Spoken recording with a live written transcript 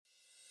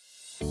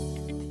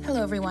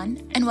Hello,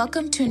 everyone, and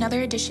welcome to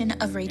another edition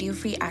of Radio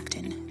Free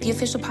Acton, the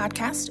official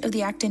podcast of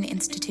the Acton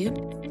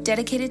Institute,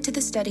 dedicated to the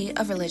study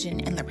of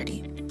religion and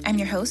liberty. I'm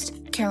your host,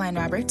 Caroline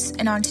Roberts,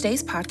 and on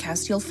today's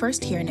podcast, you'll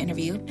first hear an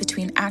interview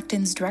between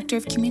Acton's Director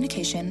of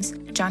Communications,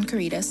 John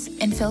Caritas,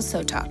 and Phil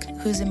Sotok,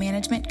 who's a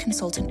management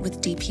consultant with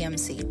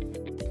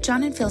DPMC.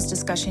 John and Phil's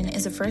discussion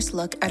is a first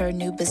look at our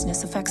new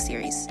Business Effects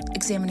series,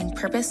 examining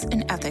purpose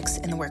and ethics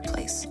in the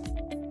workplace.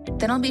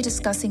 Then I'll be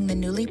discussing the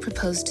newly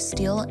proposed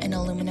steel and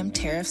aluminum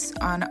tariffs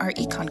on our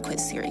Econ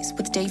Quiz series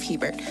with Dave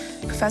Hebert,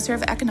 Professor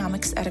of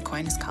Economics at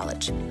Aquinas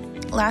College.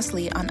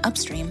 Lastly, on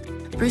Upstream,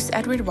 Bruce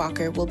Edward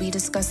Walker will be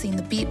discussing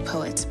the Beat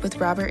Poets with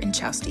Robert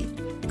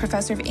Inchausti,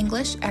 Professor of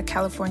English at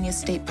California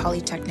State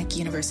Polytechnic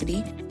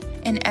University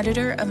and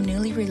editor of a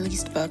newly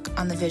released book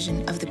on the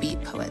vision of the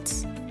Beat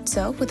Poets.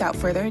 So, without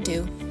further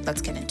ado,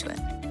 let's get into it.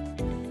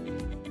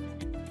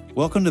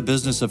 Welcome to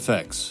Business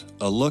Effects,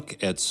 a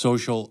look at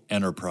social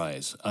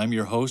enterprise. I'm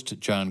your host,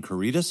 John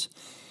Caritas.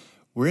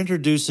 We're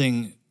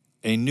introducing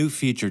a new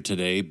feature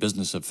today,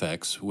 Business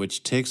Effects,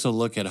 which takes a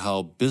look at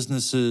how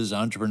businesses,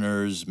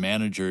 entrepreneurs,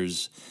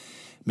 managers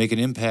make an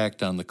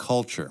impact on the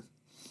culture.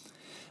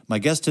 My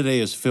guest today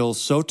is Phil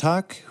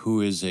Sotok,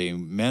 who is a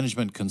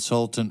management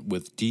consultant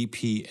with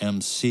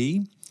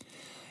DPMC.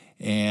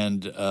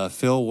 And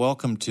Phil,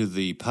 welcome to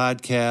the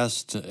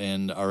podcast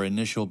and our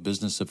initial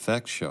Business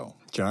Effects show.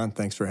 John,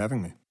 thanks for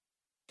having me.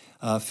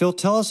 Phil,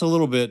 tell us a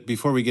little bit,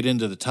 before we get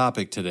into the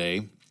topic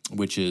today,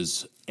 which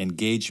is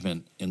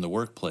engagement in the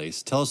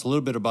workplace, tell us a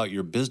little bit about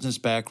your business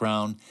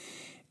background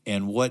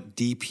and what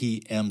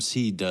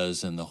DPMC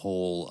does in the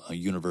whole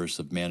universe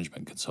of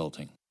management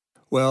consulting.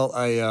 Well,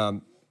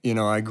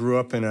 I grew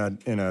up in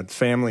a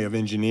family of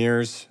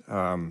engineers.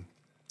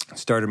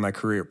 Started my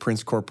career at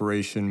Prince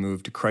Corporation,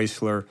 moved to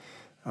Chrysler,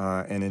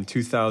 and in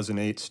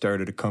 2008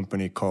 started a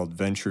company called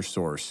Venture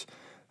Source.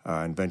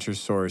 And Venture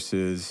Source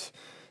is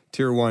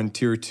Tier 1,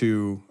 Tier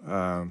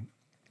 2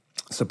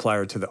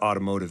 supplier to the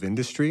automotive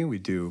industry. We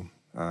do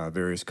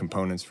various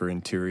components for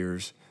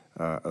interiors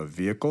of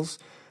vehicles.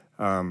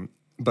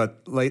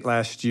 But late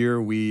last year,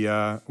 we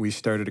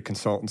started a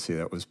consultancy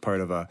that was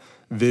part of a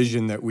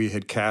vision that we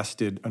had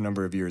casted a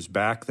number of years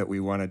back that we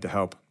wanted to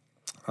help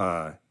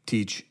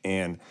teach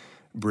and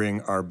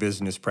bring our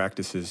business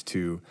practices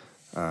to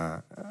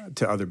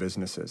other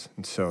businesses.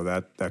 And so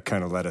that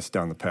kind of led us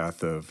down the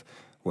path of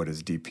what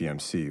is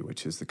DPMC,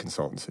 which is the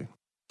consultancy.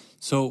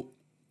 So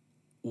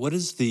what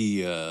is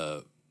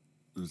the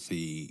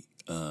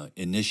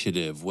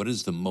initiative? What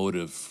is the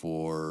motive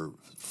for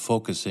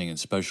focusing and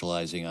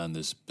specializing on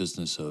this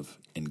business of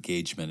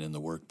engagement in the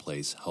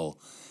workplace, how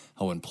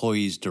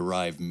employees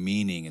derive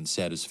meaning and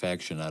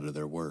satisfaction out of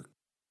their work?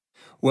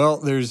 Well,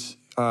 there's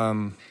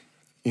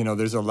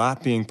a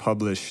lot being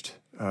published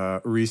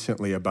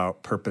recently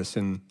about purpose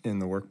in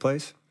the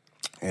workplace,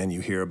 and you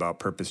hear about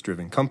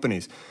purpose-driven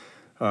companies.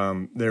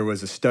 There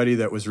was a study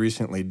that was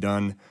recently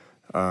done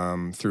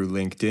through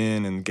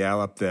LinkedIn and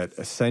Gallup that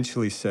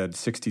essentially said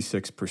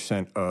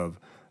 66% of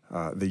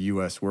the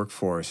U.S.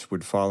 workforce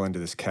would fall into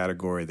this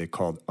category they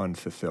called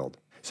unfulfilled.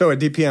 So at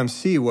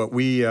DPMC, what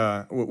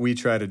we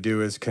try to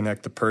do is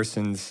connect the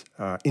person's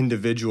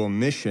individual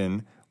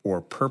mission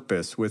or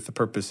purpose with the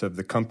purpose of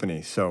the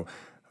company. So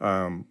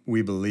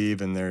we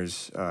believe, and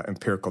there's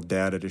empirical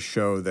data to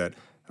show that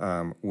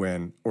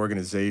when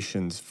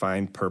organizations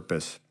find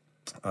purpose,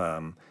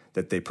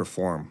 that they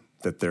perform,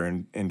 that their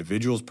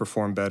individuals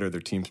perform better,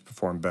 their teams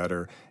perform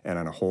better, and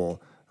on a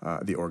whole,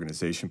 the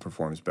organization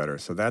performs better.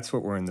 So that's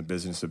what we're in the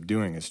business of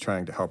doing, is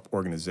trying to help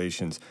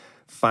organizations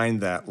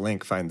find that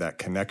link, find that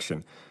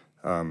connection.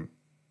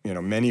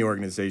 Many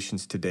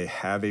organizations today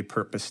have a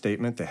purpose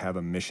statement. They have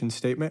a mission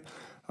statement.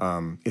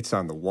 It's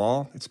on the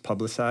wall. It's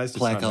publicized.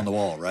 Plaque on the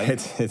wall,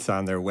 right? It's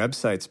on their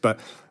websites.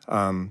 But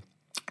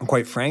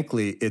quite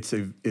frankly, it's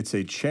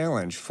a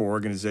challenge for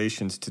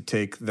organizations to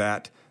take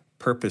that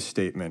purpose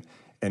statement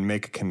and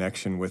make a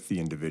connection with the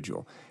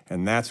individual.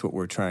 And that's what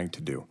we're trying to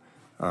do.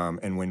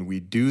 And when we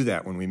do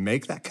that, when we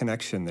make that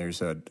connection,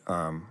 it's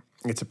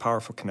a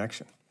powerful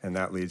connection. And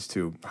that leads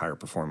to higher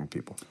performing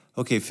people.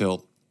 Okay,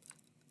 Phil,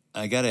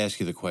 I got to ask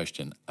you the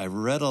question. I've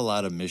read a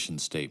lot of mission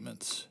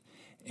statements,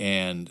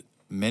 and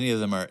many of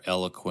them are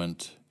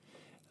eloquent.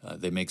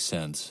 They make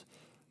sense.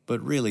 But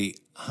really,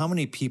 how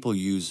many people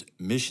use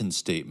mission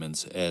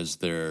statements as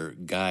their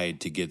guide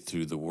to get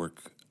through the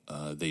work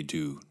they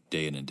do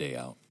day in and day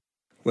out?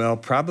 Well,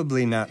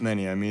 probably not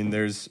many. I mean,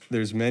 there's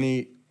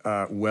many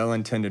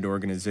well-intended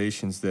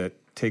organizations that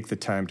take the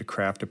time to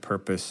craft a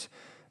purpose,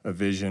 a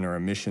vision, or a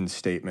mission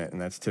statement, and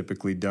that's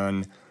typically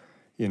done,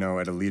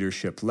 at a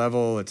leadership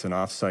level. It's an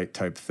off-site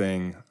type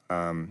thing,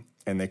 and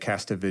they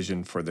cast a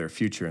vision for their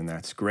future, and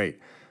that's great.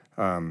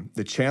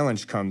 The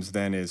challenge comes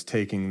then is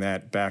taking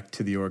that back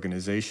to the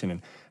organization,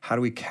 and how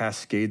do we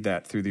cascade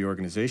that through the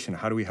organization?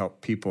 How do we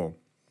help people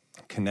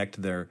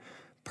connect their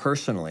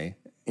personally,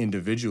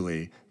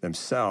 individually,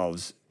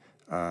 themselves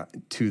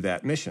to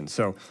that mission?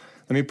 So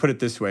let me put it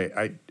this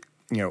way.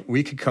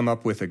 We could come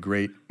up with a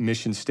great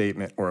mission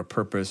statement or a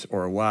purpose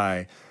or a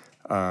why,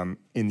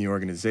 in the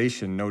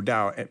organization, no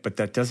doubt. But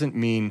that doesn't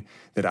mean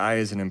that I,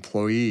 as an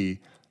employee,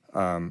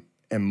 am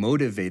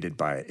motivated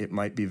by it. It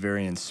might be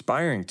very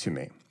inspiring to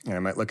me. And I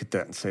might look at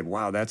that and say,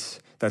 wow, that's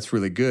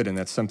really good, and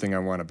that's something I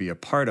want to be a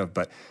part of.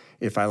 But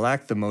if I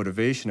lack the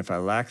motivation, if I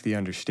lack the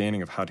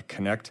understanding of how to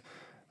connect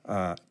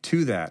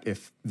to that,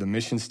 if the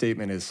mission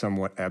statement is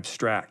somewhat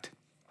abstract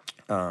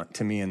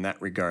to me in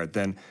that regard,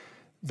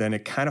 then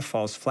it kind of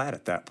falls flat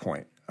at that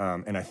point.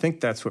 And I think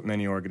that's what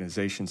many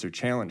organizations are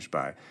challenged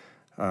by.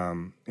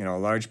 A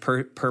large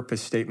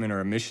purpose statement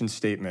or a mission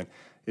statement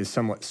is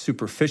somewhat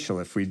superficial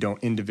if we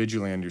don't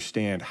individually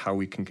understand how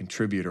we can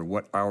contribute or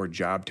what our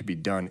job to be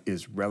done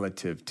is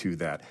relative to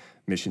that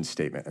mission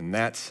statement. And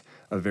that's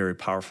a very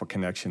powerful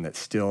connection that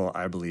still,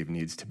 I believe,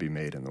 needs to be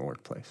made in the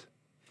workplace.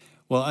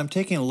 Well, I'm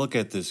taking a look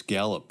at this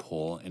Gallup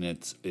poll, and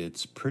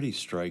it's pretty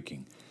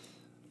striking.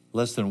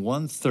 Less than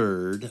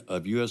 1/3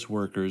 of U.S.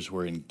 workers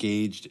were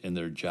engaged in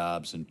their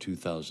jobs in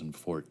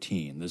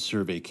 2014. This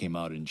survey came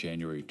out in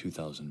January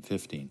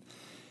 2015.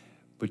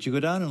 But you go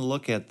down and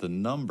look at the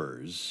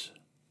numbers,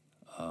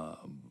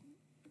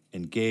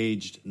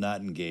 engaged,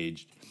 not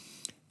engaged.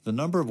 The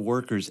number of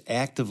workers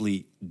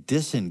actively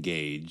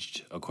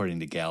disengaged, according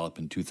to Gallup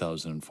in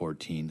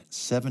 2014,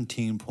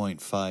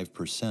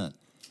 17.5%.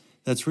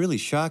 That's really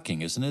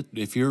shocking, isn't it?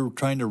 If you're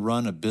trying to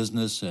run a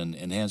business and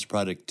enhance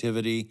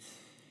productivity,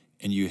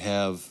 and you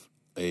have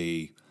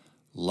a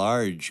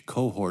large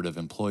cohort of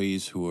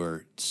employees who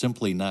are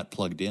simply not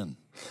plugged in.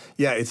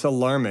 Yeah, it's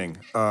alarming.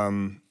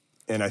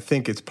 And I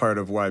think it's part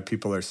of why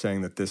people are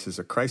saying that this is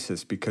a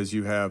crisis, because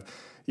you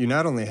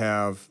not only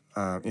have,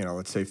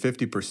 let's say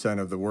 50%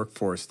 of the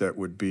workforce that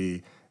would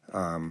be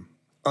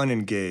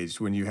unengaged.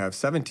 When you have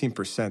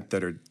 17%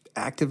 that are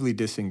actively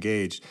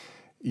disengaged,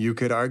 you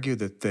could argue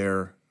that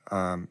they're,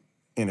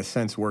 in a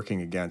sense,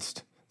 working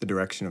against the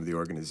direction of the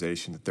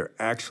organization, that they're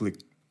actually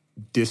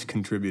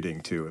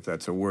discontributing to, if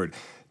that's a word,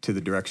 to the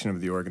direction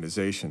of the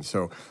organization.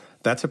 So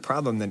that's a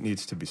problem that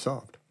needs to be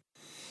solved.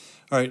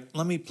 All right,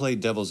 let me play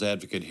devil's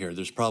advocate here.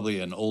 There's probably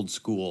an old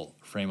school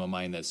frame of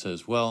mind that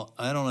says, well,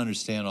 I don't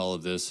understand all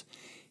of this.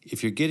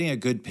 If you're getting a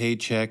good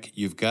paycheck,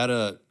 you've got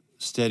a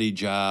steady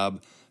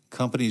job,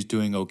 company's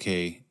doing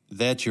okay,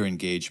 that's your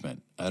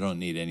engagement. I don't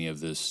need any of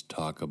this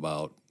talk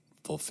about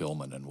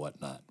fulfillment and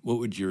whatnot. What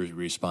would your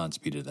response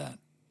be to that?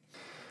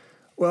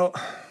 Well,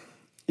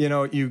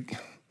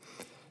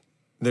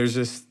 there's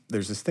this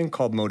thing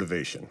called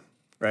motivation,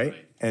 right?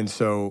 And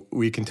so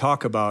we can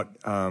talk about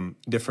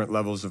different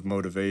levels of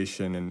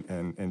motivation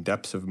and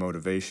depths of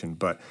motivation,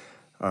 but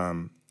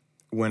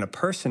when a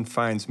person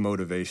finds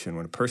motivation,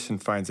 when a person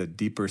finds a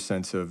deeper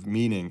sense of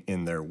meaning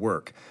in their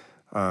work,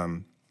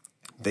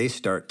 they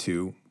start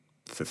to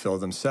fulfill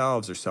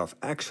themselves or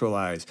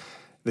self-actualize.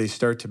 They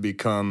start to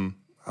become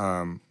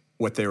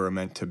what they were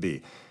meant to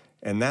be.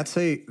 And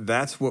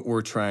that's what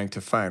we're trying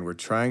to find. We're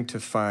trying to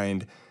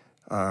find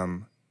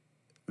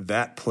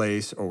that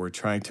place, or we're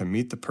trying to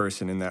meet the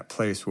person in that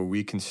place where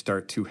we can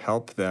start to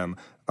help them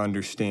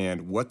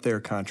understand what their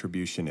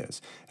contribution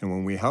is. And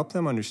when we help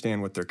them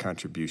understand what their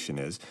contribution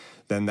is,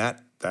 then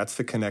that's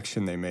the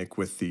connection they make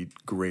with the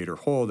greater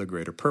whole, the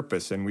greater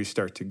purpose, and we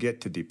start to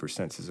get to deeper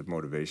senses of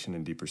motivation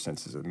and deeper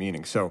senses of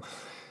meaning. So,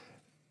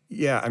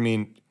 yeah, I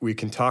mean, we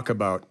can talk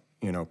about,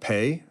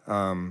 pay.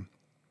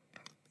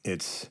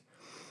 It's,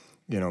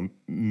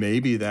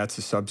 maybe that's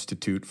a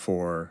substitute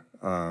for,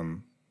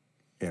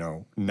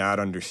 not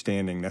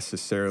understanding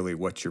necessarily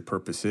what your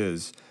purpose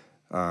is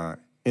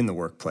in the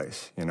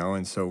workplace,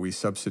 and so we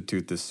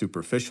substitute this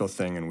superficial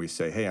thing and we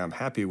say, hey, I'm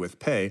happy with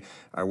pay,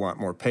 I want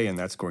more pay, and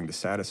that's going to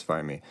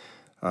satisfy me.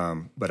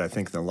 But I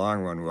think in the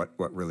long run,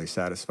 what really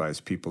satisfies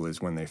people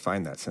is when they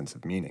find that sense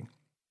of meaning.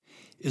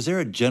 Is there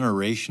a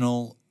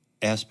generational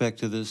aspect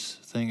to this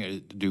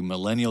thing? Do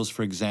millennials,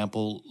 for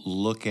example,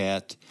 look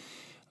at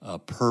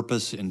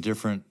purpose in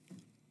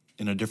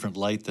a different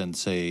light than,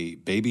 say,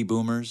 baby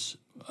boomers?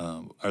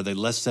 Are they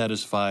less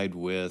satisfied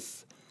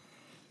with,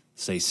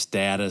 say,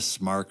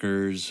 status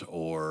markers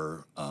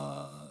or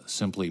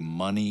simply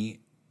money?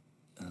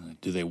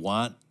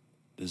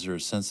 Is there a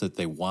sense that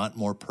they want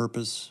more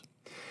purpose?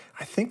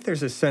 I think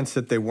there's a sense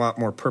that they want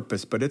more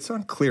purpose, but it's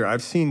unclear.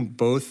 I've seen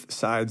both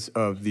sides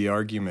of the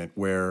argument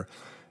where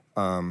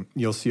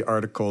you'll see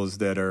articles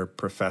that are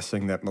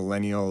professing that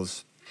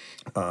millennials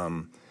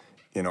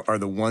are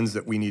the ones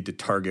that we need to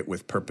target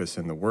with purpose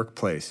in the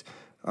workplace.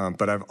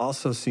 But I've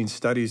also seen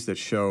studies that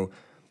show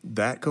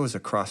that goes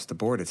across the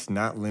board. It's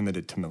not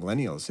limited to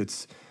millennials.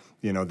 It's,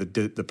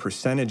 the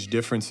percentage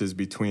differences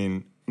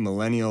between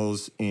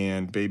millennials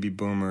and baby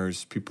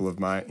boomers, people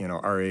of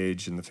our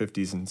age in the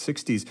 50s and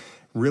 60s,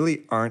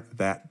 really aren't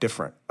that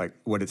different. Like,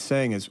 what it's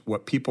saying is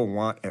what people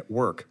want at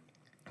work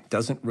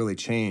doesn't really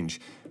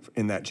change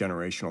in that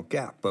generational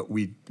gap. But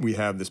we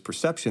have this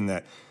perception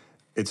that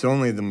it's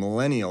only the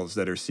millennials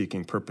that are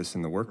seeking purpose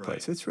in the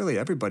workplace. Right. It's really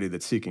everybody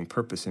that's seeking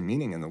purpose and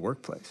meaning in the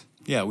workplace.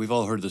 Yeah, we've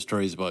all heard the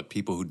stories about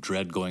people who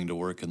dread going to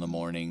work in the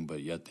morning,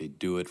 but yet they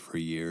do it for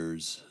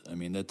years. I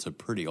mean, that's a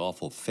pretty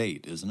awful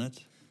fate, isn't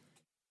it?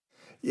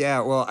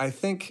 Yeah, well, I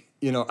think,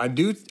 I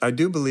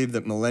do believe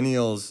that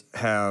millennials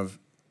have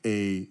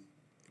a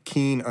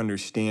keen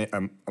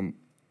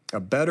a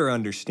better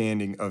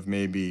understanding of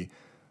maybe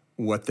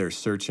what they're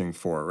searching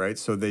for, right?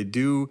 So they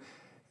do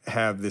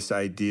have this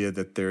idea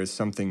that there is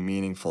something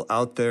meaningful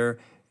out there,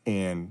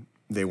 and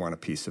they want a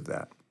piece of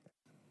that.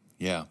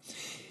 Yeah.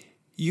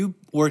 You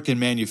worked in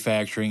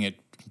manufacturing at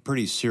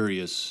pretty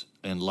serious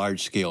and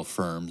large-scale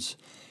firms.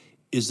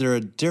 Is there a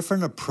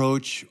different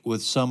approach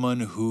with someone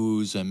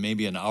who's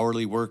maybe an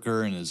hourly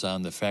worker and is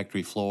on the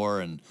factory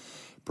floor and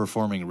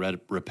performing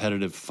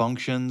repetitive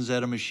functions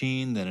at a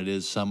machine than it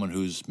is someone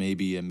who's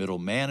maybe a middle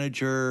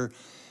manager?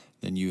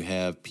 Then you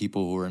have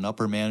people who are in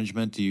upper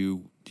management. Do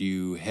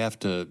you have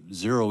to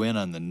zero in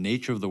on the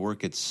nature of the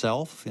work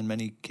itself in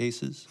many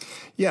cases?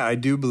 Yeah, I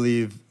do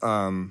believe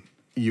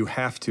you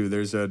have to.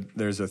 There's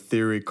a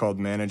theory called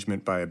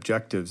management by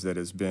objectives that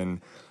has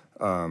been,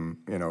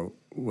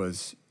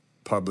 was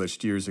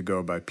published years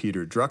ago by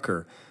Peter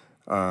Drucker,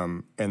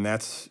 and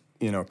that's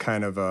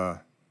kind of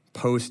a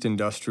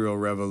post-industrial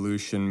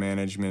revolution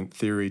management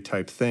theory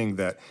type thing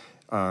that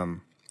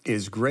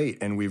is great,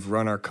 and we've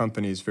run our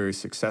companies very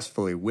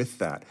successfully with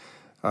that.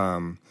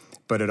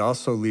 But it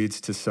also leads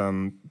to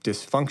some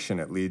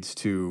dysfunction. It leads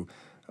to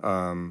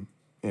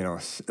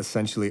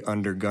essentially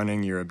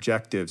undergunning your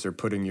objectives or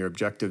putting your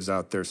objectives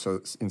out there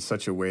so in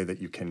such a way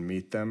that you can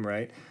meet them,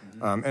 right?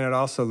 Mm-hmm. And it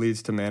also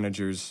leads to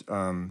managers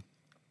kind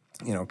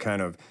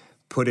of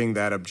putting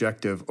that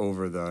objective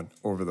over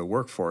the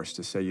workforce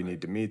to say you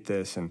need to meet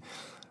this,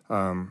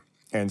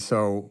 and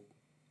so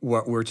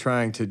what we're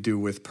trying to do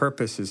with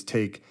purpose is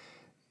take,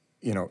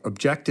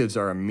 objectives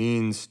are a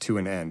means to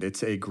an end.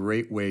 It's a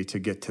great way to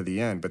get to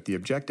the end, but the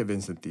objective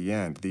isn't the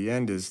end. The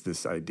end is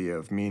this idea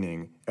of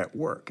meaning at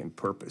work and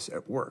purpose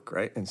at work,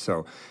 right? And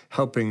so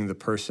helping the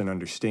person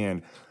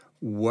understand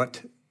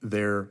what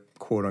their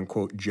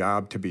quote-unquote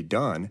job to be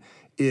done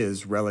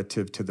is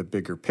relative to the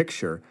bigger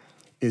picture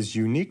is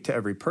unique to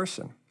every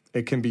person.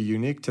 It can be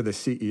unique to the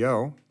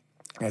CEO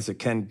as it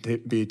can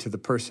be to the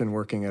person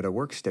working at a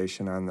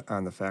workstation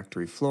on the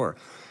factory floor.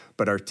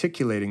 But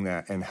articulating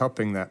that and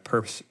helping that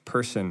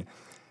person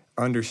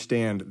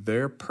understand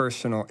their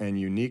personal and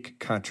unique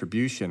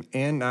contribution,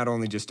 and not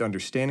only just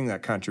understanding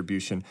that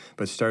contribution,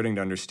 but starting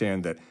to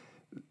understand that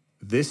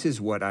this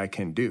is what I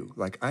can do.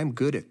 Like, I'm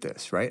good at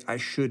this, right? I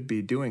should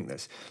be doing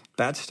this.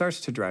 That starts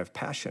to drive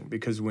passion,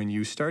 because when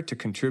you start to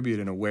contribute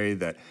in a way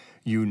that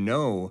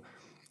you're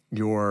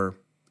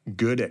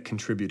good at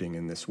contributing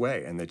in this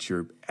way and that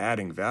you're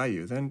adding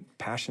value, then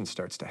passion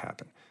starts to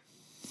happen.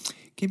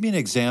 Give me an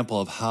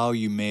example of how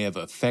you may have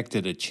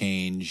affected a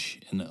change,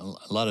 and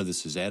a lot of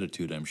this is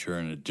attitude, I'm sure,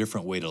 and a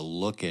different way to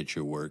look at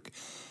your work.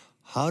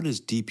 How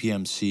does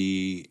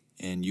DPMC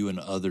and you and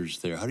others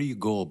there, how do you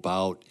go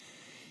about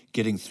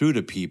getting through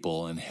to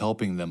people and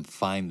helping them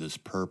find this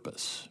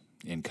purpose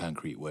in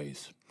concrete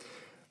ways?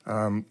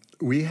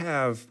 We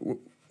have,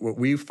 what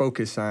we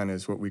focus on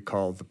is what we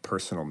call the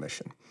personal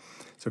mission.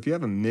 So if you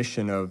have a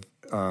mission of,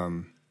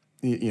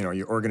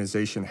 your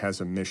organization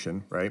has a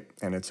mission, right?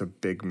 And it's a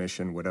big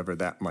mission, whatever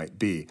that might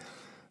be.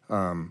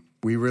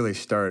 We really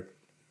start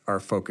our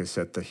focus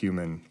at the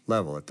human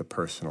level, at the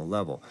personal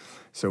level.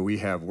 So we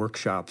have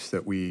workshops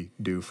that we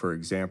do, for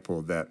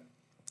example, that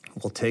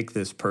will take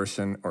this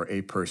person or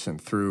a person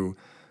through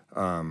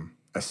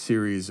a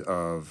series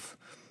of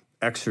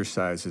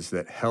exercises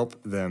that help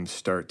them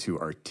start to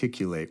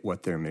articulate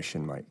what their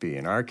mission might be.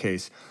 In our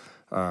case,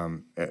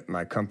 at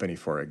my company,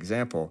 for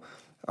example,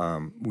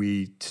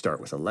 we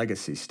start with a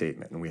legacy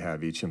statement, and we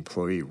have each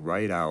employee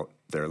write out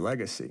their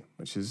legacy,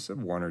 which is a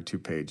 1 or 2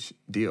 page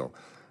deal.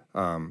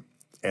 And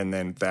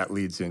then that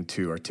leads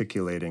into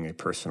articulating a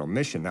personal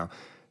mission. Now,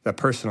 that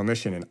personal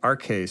mission, in our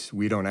case,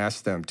 we don't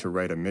ask them to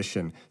write a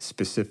mission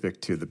specific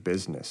to the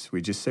business.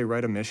 We just say,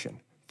 write a mission.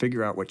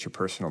 Figure out what your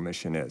personal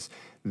mission is.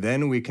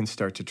 Then we can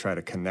start to try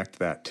to connect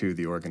that to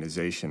the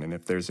organization. And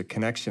if there's a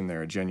connection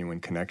there, a genuine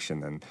connection,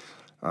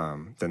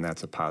 then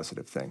that's a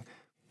positive thing.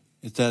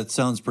 That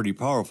sounds pretty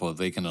powerful if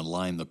they can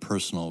align the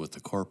personal with the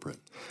corporate.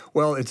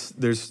 Well, it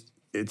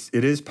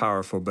is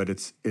powerful, but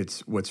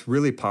it's what's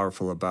really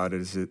powerful about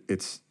it is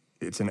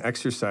it's an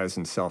exercise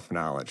in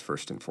self-knowledge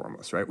first and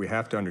foremost, right? We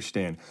have to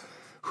understand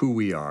who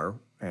we are,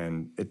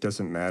 and it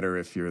doesn't matter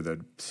if you're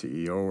the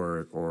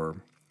CEO or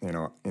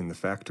in the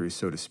factory,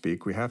 so to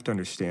speak. We have to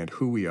understand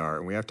who we are,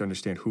 and we have to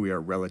understand who we are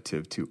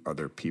relative to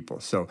other people.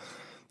 So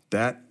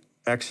that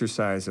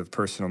exercise of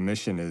personal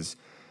mission is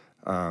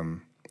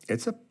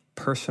it's a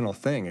personal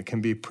thing. It can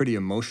be pretty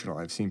emotional.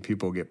 I've seen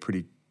people get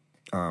pretty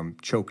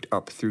choked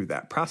up through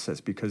that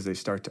process because they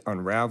start to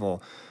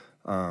unravel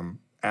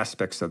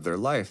aspects of their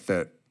life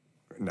that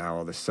now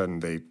all of a sudden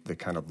they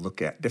kind of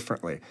look at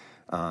differently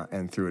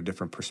and through a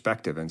different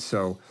perspective. And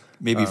so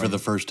maybe for the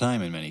first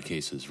time in many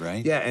cases,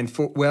 right? Yeah, and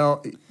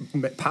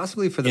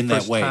possibly for the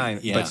first time,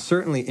 yeah. But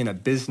certainly in a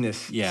business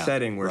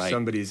setting where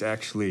somebody's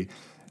actually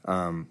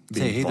being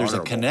hey, there's a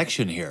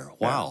connection here.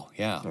 Wow,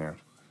 yeah.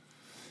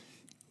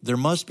 There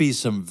must be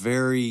some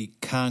very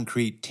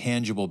concrete,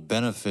 tangible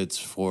benefits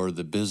for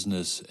the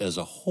business as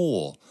a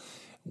whole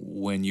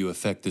when you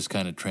affect this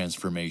kind of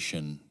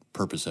transformation,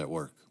 purpose at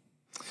work?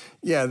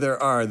 Yeah,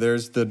 there are.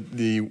 There's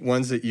the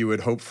ones that you would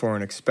hope for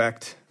and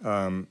expect,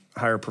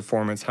 higher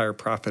performance, higher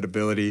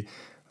profitability.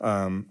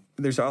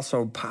 There's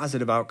also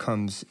positive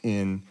outcomes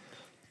in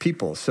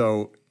people.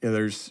 So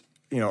there's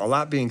a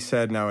lot being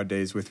said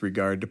nowadays with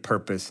regard to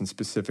purpose, and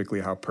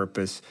specifically how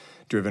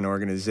purpose-driven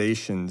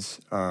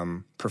organizations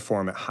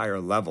perform at higher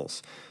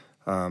levels.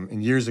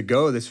 And years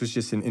ago, this was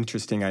just an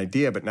interesting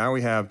idea, but now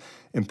we have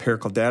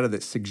empirical data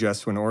that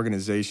suggests when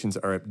organizations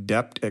are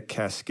adept at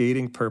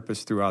cascading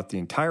purpose throughout the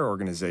entire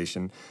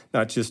organization,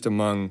 not just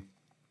among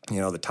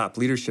the top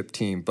leadership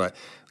team, but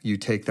you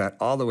take that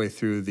all the way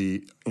through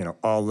the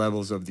all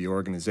levels of the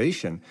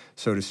organization,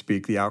 so to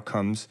speak, the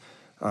outcomes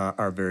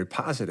are very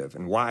positive.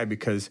 And why?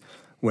 Because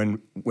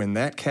when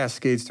that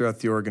cascades throughout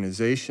the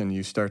organization,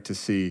 you start to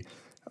see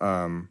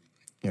higher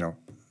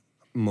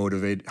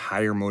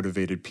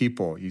motivated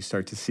people. You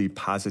start to see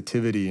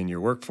positivity in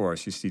your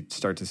workforce. You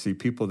start to see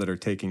people that are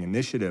taking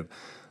initiative,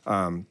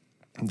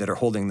 that are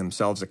holding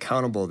themselves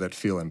accountable, that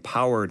feel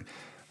empowered,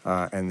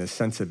 and this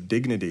sense of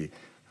dignity.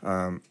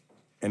 And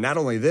not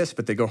only this,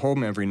 but they go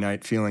home every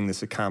night feeling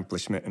this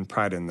accomplishment and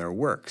pride in their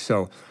work.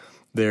 So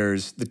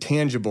there's the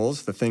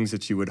tangibles, the things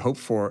that you would hope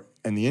for,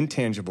 and the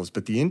intangibles.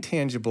 But the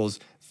intangibles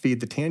feed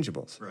the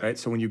tangibles, right?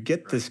 So when you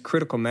get this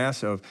critical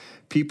mass of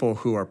people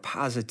who are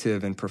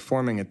positive and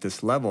performing at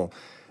this level,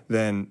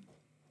 then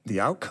the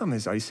outcome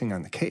is icing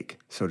on the cake,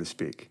 so to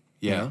speak.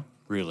 Yeah,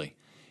 really.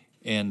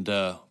 And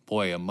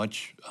boy, a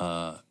much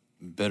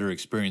better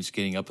experience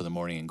getting up in the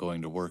morning and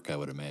going to work, I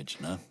would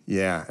imagine, huh?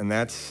 Yeah, and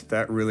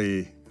that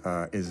really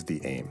is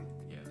the aim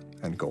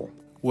and goal.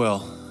 Well,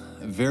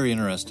 very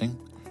interesting.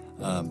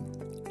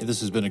 This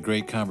has been a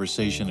great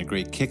conversation, a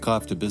great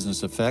kickoff to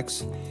Business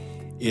Effects.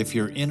 If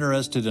you're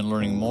interested in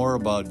learning more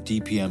about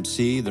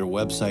DPMC, their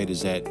website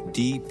is at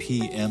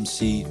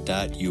dpmc.us.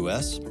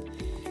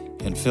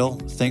 And Phil,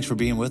 thanks for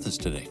being with us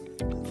today.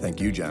 Thank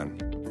you, John.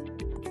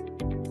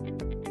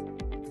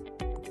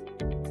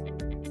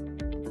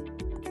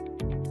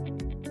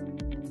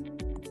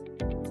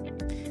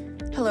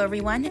 Hello,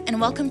 everyone,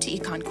 and welcome to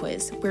Econ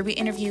Quiz, where we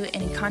interview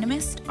an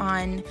economist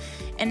on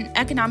an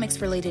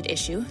economics-related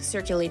issue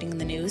circulating in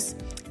the news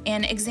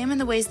and examine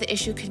the ways the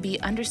issue could be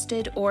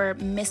understood or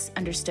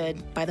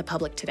misunderstood by the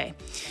public today.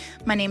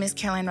 My name is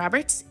Caroline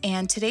Roberts,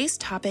 and today's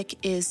topic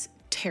is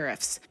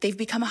tariffs. They've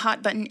become a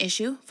hot-button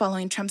issue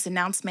following Trump's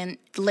announcement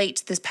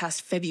late this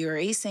past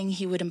February saying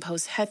he would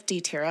impose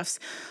hefty tariffs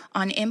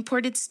on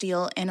imported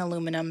steel and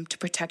aluminum to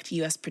protect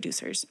U.S.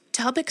 producers.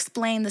 To help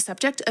explain the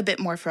subject a bit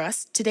more for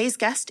us, today's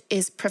guest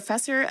is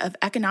Professor of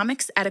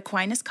Economics at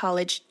Aquinas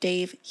College,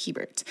 Dave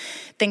Hebert.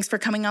 Thanks for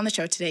coming on the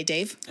show today,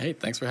 Dave. Hey,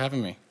 thanks for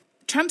having me.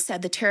 Trump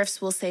said the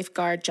tariffs will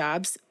safeguard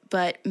jobs,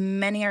 but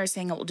many are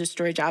saying it will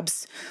destroy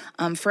jobs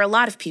for a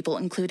lot of people,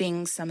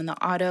 including some in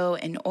the auto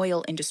and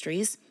oil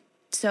industries.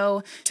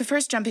 So to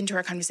first jump into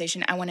our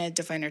conversation, I want to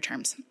define our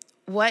terms.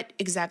 What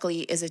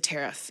exactly is a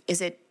tariff?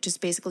 Is it just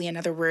basically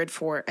another word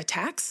for a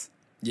tax?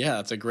 Yeah,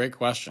 that's a great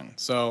question.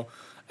 So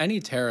any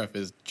tariff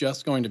is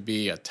just going to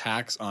be a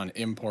tax on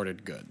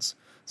imported goods.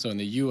 So in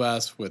the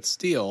U.S. with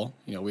steel,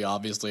 we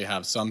obviously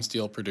have some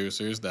steel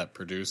producers that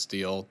produce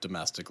steel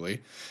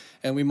domestically.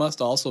 And we must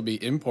also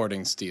be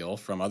importing steel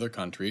from other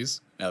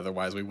countries.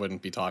 Otherwise, we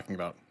wouldn't be talking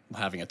about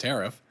having a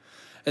tariff.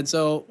 And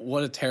so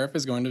what a tariff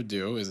is going to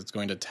do is it's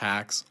going to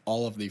tax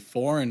all of the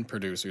foreign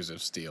producers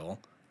of steel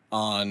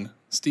on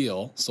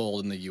steel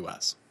sold in the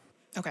U.S.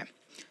 Okay.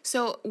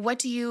 So what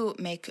do you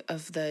make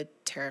of the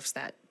tariffs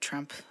that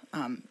Trump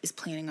is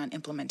planning on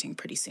implementing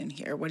pretty soon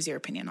here? What is your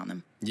opinion on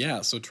them?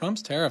 Yeah, so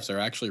Trump's tariffs are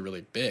actually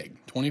really big.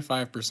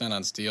 25%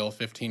 on steel,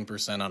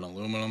 15% on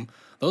aluminum.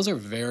 Those are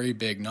very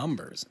big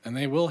numbers, and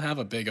they will have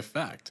a big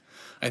effect.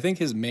 I think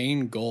his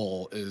main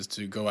goal is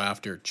to go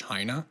after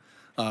China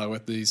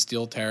with these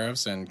steel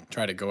tariffs and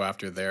try to go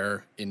after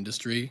their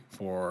industry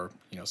for,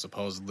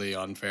 supposedly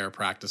unfair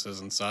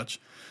practices and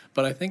such.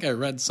 But I think I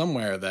read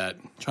somewhere that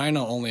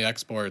China only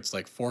exports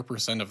like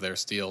 4% of their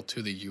steel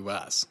to the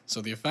U.S.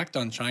 So the effect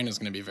on China is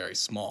going to be very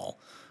small.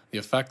 The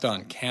effect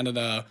on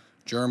Canada,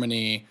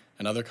 Germany,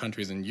 and other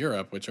countries in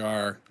Europe, which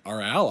are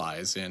our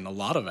allies in a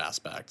lot of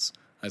aspects,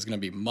 is going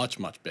to be much,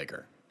 much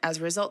bigger. As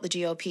a result, the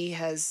GOP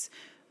has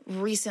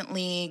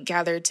recently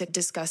gathered to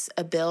discuss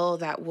a bill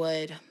that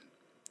would,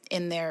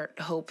 in their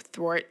hope,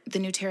 thwart the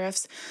new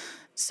tariffs.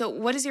 So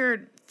what is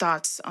your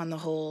thoughts on the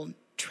whole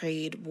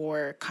trade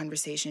war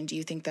conversation? Do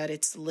you think that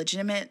it's a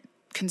legitimate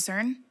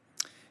concern?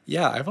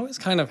 Yeah, I've always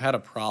kind of had a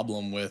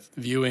problem with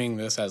viewing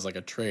this as like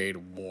a trade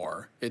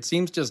war. It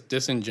seems just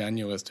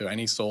disingenuous to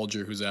any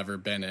soldier who's ever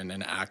been in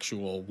an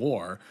actual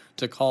war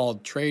to call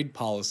trade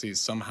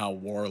policies somehow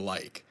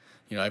warlike.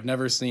 I've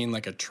never seen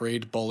like a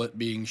trade bullet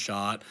being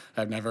shot.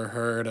 I've never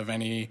heard of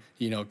any,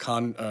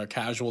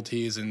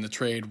 casualties in the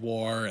trade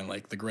war and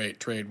like the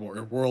Great Trade War,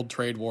 or World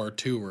Trade War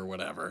II or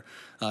whatever.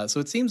 So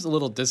it seems a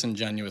little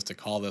disingenuous to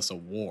call this a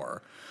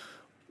war.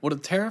 What a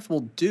tariff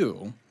will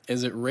do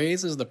is it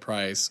raises the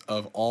price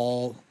of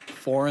all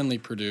foreignly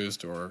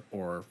produced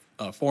or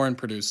foreign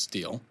produced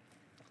steel,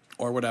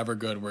 or whatever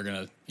good we're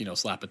going to,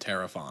 slap a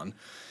tariff on.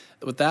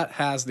 What that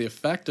has the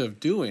effect of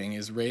doing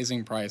is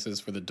raising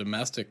prices for the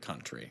domestic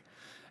country.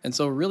 And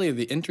so really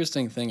the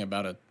interesting thing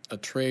about a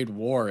trade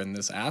war in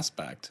this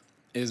aspect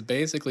is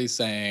basically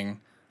saying,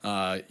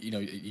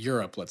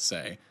 Europe, let's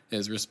say,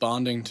 is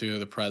responding to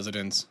the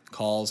president's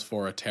calls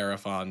for a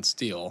tariff on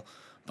steel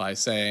by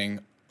saying,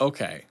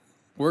 okay,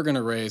 we're going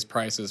to raise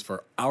prices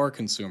for our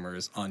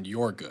consumers on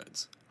your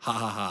goods. Ha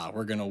ha ha,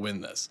 we're going to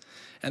win this.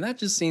 And that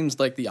just seems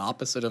like the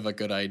opposite of a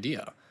good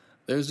idea.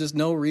 There's just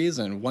no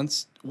reason,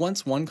 once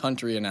one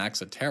country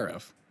enacts a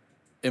tariff,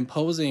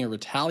 imposing a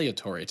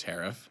retaliatory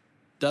tariff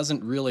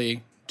doesn't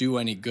really do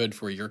any good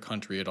for your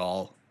country at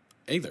all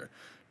either.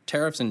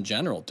 Tariffs in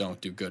general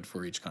don't do good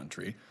for each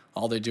country.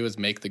 All they do is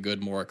make the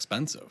good more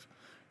expensive,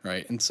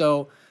 right? And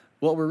so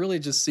what we're really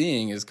just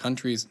seeing is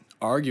countries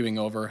arguing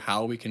over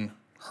how we can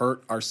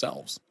hurt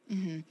ourselves.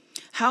 Mm-hmm.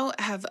 How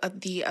have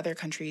the other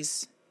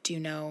countries, do you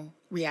know,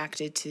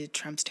 reacted to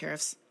Trump's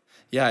tariffs?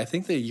 Yeah, I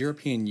think the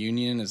European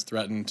Union has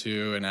threatened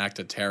to enact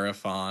a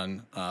tariff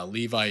on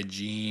Levi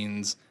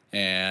jeans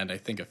and I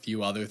think a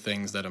few other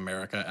things that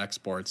America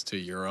exports to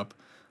Europe.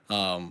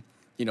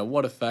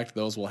 What effect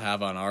those will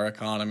have on our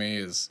economy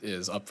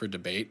is up for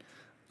debate.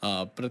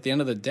 But at the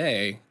end of the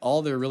day,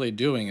 all they're really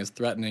doing is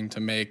threatening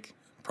to make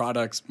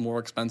products more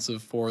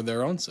expensive for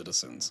their own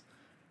citizens,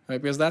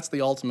 right? Because that's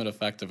the ultimate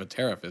effect of a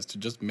tariff, is to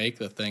just make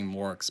the thing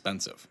more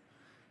expensive.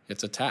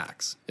 It's a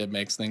tax. It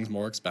makes things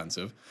more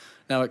expensive.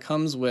 Now, it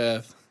comes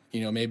with,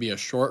 maybe a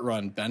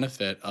short-run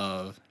benefit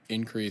of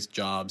increased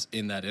jobs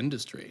in that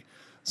industry.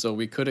 So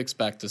we could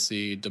expect to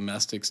see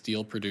domestic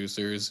steel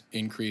producers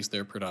increase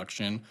their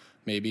production,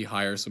 maybe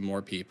hire some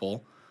more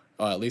people,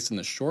 at least in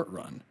the short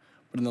run.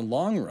 But in the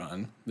long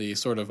run, the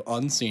sort of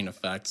unseen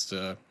effects,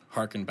 to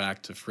harken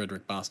back to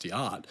Friedrich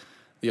Bastiat,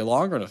 the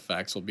long-run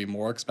effects will be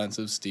more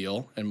expensive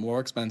steel and more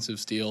expensive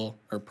steel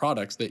or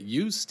products that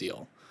use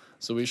steel.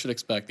 So we should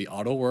expect the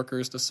auto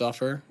workers to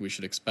suffer. We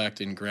should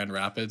expect in Grand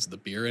Rapids the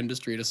beer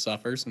industry to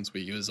suffer, since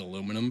we use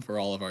aluminum for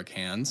all of our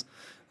cans.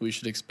 We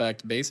should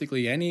expect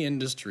basically any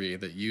industry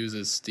that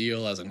uses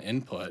steel as an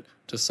input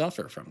to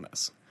suffer from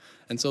this.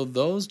 And so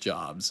those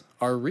jobs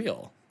are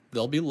real.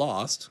 They'll be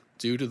lost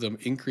due to the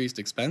increased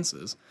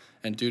expenses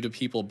and due to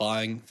people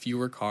buying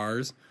fewer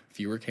cars,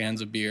 fewer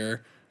cans of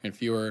beer, and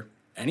fewer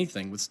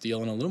anything with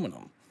steel and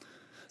aluminum.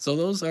 So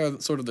those are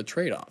sort of the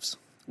trade-offs.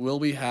 Will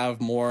we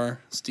have more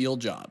steel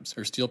jobs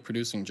or steel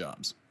producing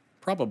jobs?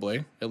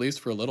 Probably, at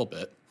least for a little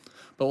bit.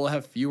 But we'll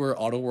have fewer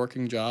auto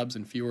working jobs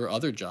and fewer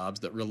other jobs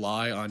that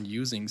rely on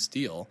using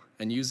steel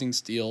and using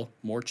steel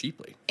more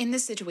cheaply. In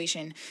this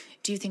situation,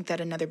 do you think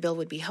that another bill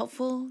would be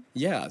helpful?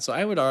 Yeah, so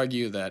I would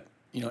argue that,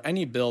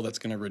 any bill that's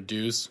going to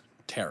reduce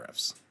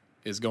tariffs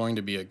is going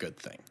to be a good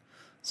thing.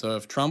 So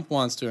if Trump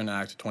wants to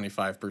enact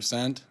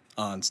 25%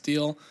 on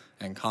steel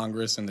and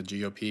Congress and the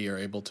GOP are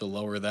able to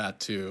lower that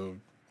to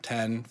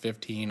 10,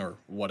 15, or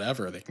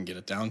whatever they can get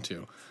it down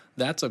to,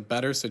 that's a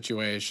better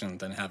situation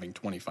than having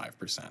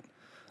 25%.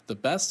 The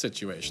best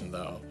situation,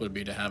 though, would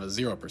be to have a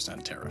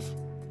 0% tariff.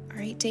 All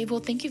right, Dave, well,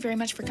 thank you very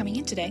much for coming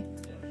in today.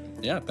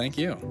 Yeah, thank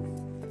you.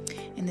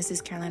 And this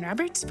is Caroline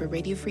Roberts for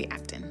Radio Free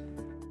Acton.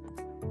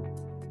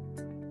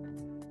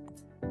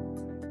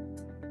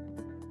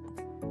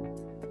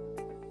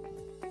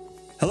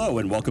 Hello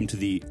and welcome to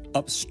the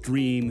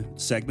Upstream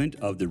segment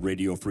of the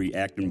Radio Free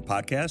Acton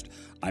podcast.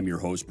 I'm your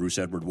host, Bruce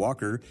Edward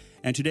Walker,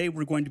 and today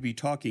we're going to be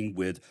talking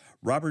with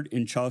Robert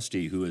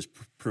Inchausti, who is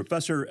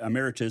Professor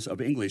Emeritus of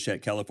English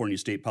at California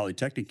State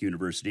Polytechnic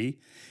University,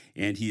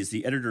 and he is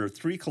the editor of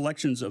 3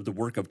 collections of the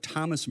work of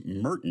Thomas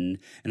Merton,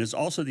 and is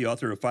also the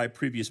author of 5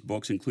 previous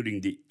books,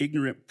 including The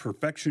Ignorant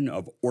Perfection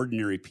of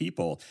Ordinary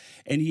People.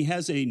 And he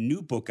has a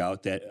new book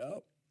out that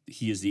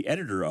he is the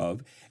editor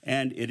of,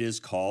 and it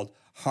is called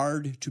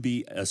Hard to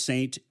be a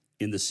Saint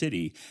in the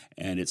City.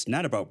 And it's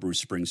not about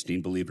Bruce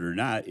Springsteen, believe it or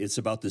not. It's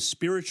about the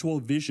spiritual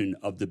vision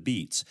of the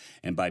Beats.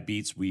 And by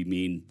Beats, we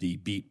mean the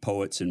Beat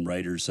poets and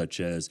writers such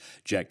as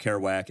Jack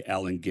Kerouac,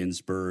 Allen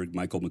Ginsberg,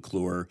 Michael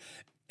McClure,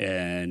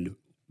 and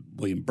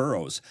William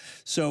Burroughs.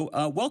 So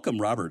welcome,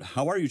 Robert.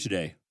 How are you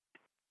today?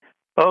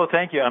 Oh,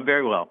 thank you. I'm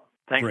very well.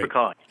 Thanks Great. for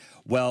calling.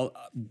 Well,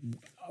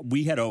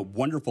 we had a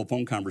wonderful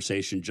phone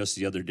conversation just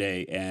the other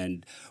day,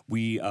 and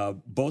we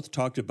both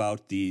talked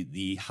about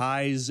the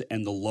highs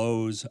and the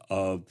lows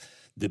of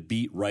the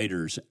beat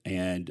writers.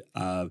 And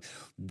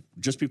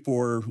just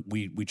before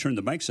we turned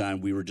the mics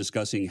on, we were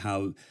discussing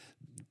how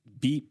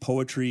beat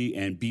poetry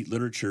and beat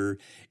literature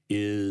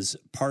is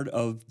part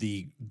of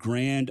the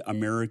grand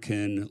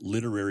American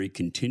literary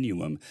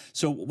continuum.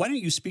 So why don't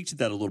you speak to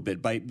that a little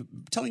bit by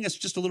telling us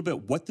just a little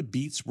bit what the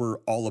beats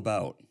were all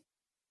about?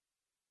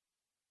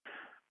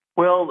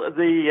 Well,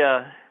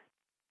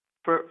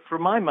 for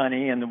my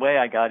money and the way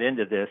I got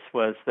into this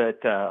was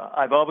that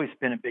I've always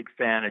been a big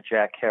fan of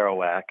Jack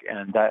Kerouac,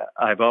 and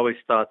I've always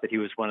thought that he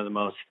was one of the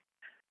most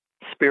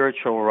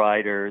spiritual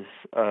writers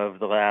of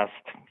the last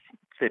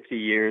 50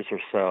 years or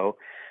so.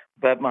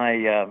 But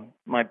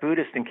my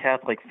Buddhist and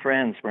Catholic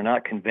friends were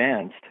not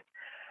convinced.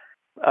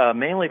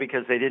 mainly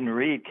because they didn't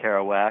read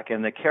Kerouac,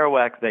 and the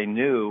Kerouac they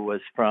knew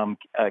was from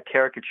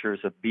caricatures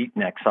of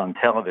beatniks on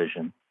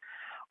television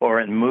or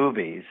in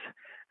movies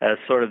as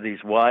sort of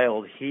these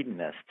wild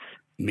hedonists.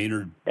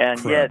 Maynard And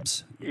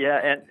Krebs. yet, yeah,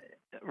 and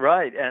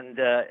right,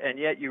 and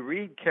yet you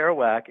read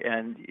Kerouac,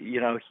 and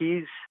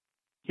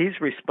he's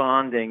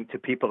responding to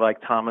people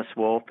like Thomas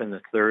Wolfe in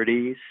the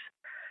 30s,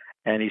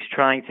 and he's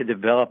trying to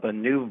develop a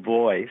new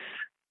voice,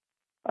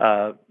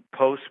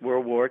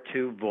 post-World War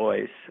II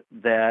voice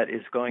that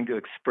is going to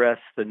express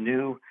the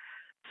new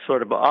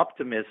sort of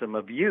optimism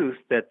of youth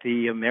that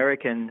the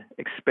American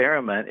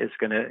experiment is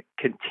going to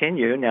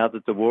continue now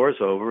that the war is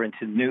over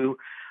into new,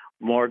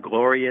 more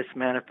glorious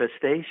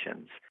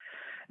manifestations.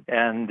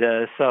 And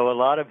so a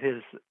lot of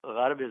his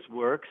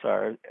works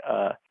are,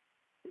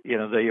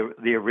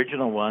 the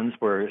original ones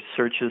were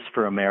searches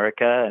for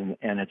America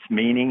and its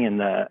meaning in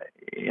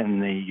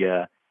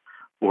the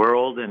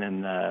world and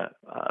in the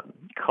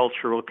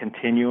cultural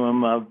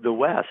continuum of the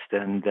West.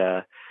 And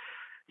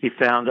he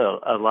found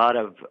a lot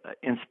of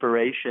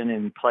inspiration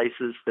in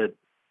places that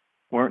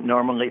weren't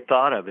normally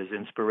thought of as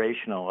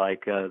inspirational,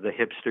 like the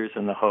hipsters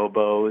and the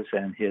hobos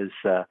and his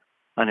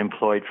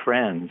unemployed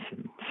friends.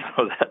 And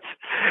so that's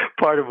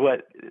part of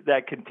what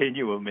that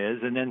continuum is.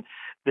 And then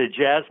the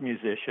jazz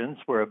musicians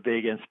were a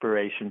big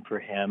inspiration for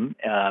him.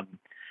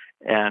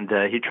 And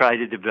he tried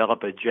to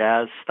develop a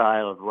jazz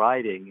style of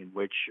writing in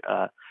which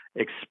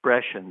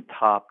expression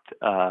topped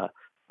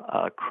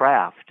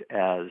craft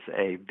as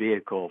a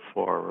vehicle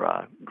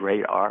for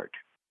great art.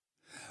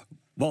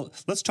 Well,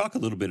 let's talk a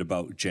little bit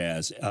about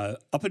jazz.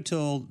 Up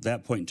until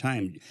that point in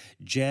time,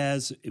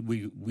 jazz,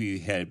 we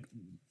had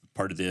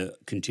part of the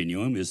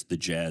continuum is the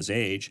jazz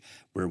age,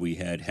 where we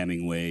had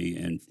Hemingway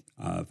and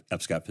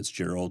F. Scott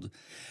Fitzgerald,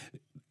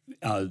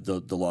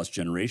 the Lost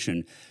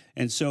Generation.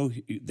 And so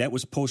that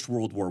was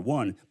post-World War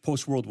I.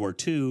 Post-World War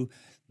II,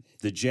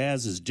 the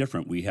jazz is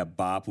different. We have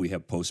bop, we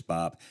have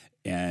post-bop,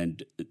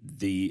 and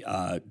the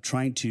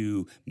trying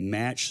to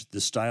match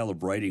the style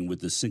of writing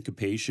with the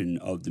syncopation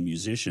of the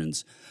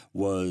musicians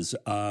was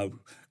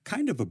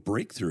kind of a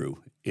breakthrough.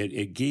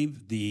 It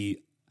gave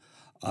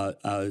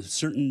a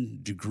certain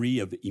degree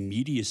of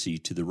immediacy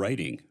to the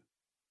writing.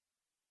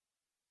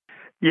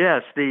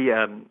 Yes, he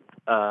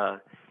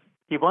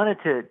wanted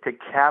to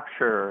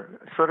capture,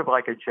 sort of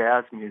like a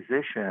jazz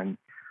musician,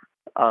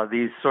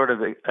 these sort of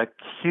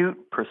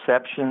acute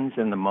perceptions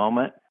in the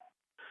moment,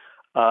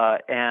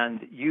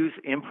 and use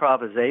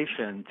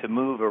improvisation to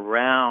move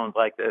around,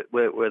 like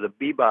where the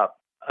bebop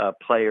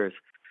players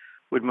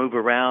would move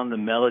around the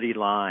melody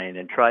line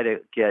and try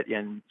to get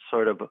in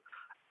sort of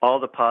all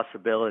the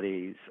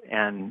possibilities,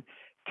 and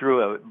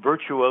through a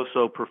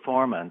virtuoso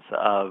performance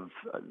of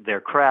their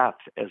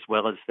craft as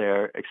well as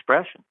their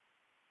expression.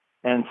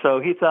 And so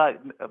he thought,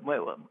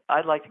 well,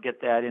 I'd like to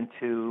get that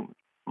into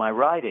my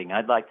writing.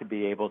 I'd like to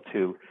be able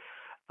to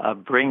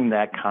bring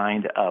that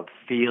kind of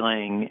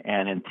feeling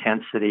and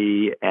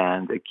intensity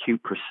and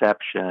acute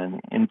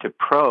perception into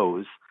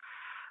prose.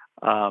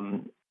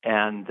 And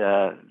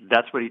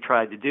that's what he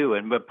tried to do.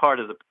 But part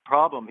of the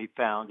problem he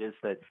found is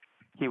that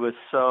he was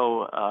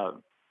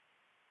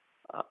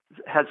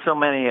had so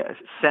many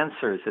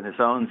censors in his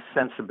own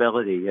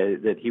sensibility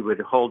that he would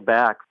hold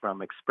back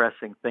from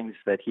expressing things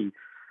that he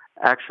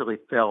actually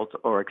felt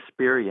or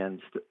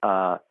experienced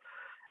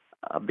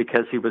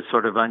because he was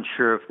sort of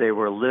unsure if they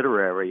were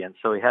literary. And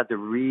so he had to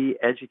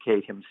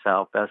re-educate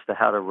himself as to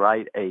how to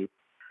write a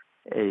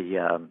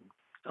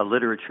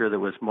literature that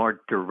was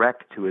more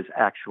direct to his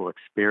actual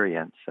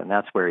experience. And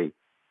that's where he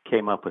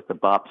came up with the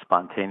bop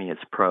spontaneous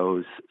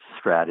prose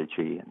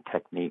strategy and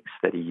techniques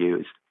that he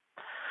used.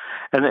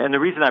 And the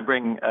reason I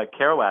bring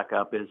Kerouac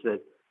up is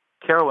that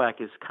Kerouac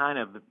is kind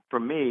of, for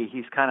me,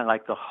 he's kind of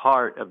like the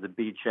heart of the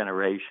Beat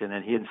generation,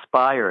 and he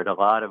inspired a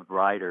lot of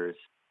writers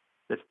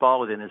that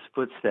followed in his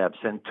footsteps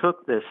and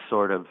took this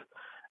sort of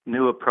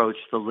new approach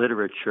to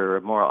literature,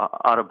 a more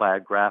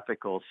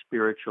autobiographical,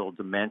 spiritual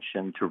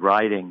dimension to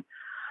writing,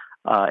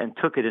 and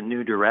took it in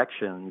new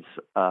directions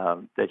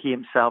that he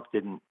himself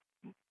didn't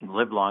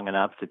live long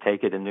enough to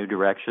take it in new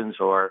directions,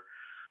 or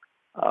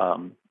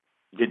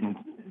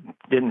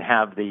didn't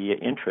have the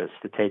interest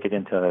to take it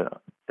into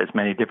as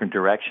many different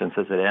directions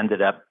as it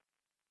ended up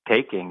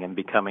taking and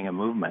becoming a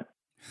movement.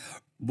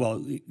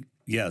 Well,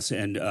 yes,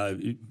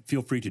 and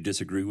feel free to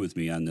disagree with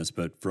me on this,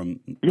 but from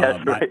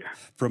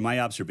my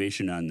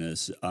observation on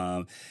this,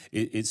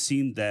 it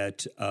seemed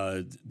that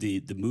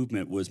the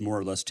movement was more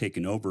or less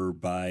taken over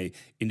by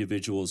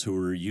individuals who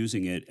were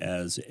using it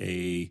as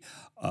a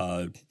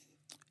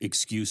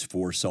excuse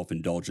for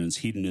self-indulgence,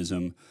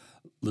 hedonism,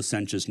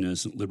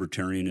 licentiousness,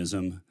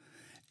 libertarianism,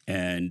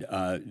 and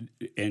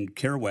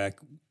Kerouac.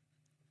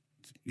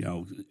 You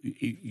know,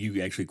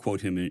 you actually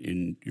quote him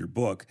in your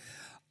book.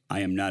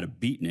 I am not a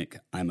beatnik.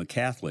 I'm a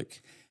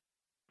Catholic.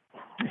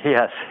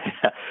 Yes,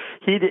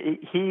 he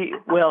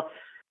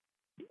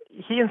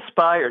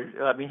inspired.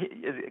 I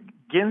mean,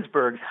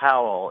 Ginsberg's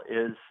howl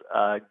is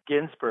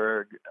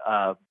Ginsberg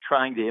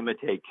trying to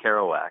imitate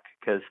Kerouac,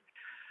 because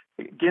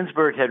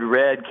Ginsberg had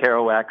read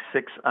Kerouac's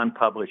 6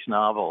 unpublished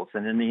novels,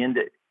 and in the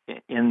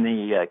in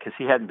the because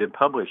he hadn't been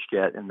published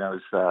yet, and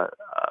those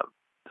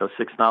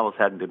 6 novels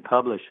hadn't been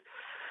published,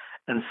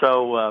 and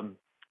so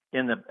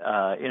in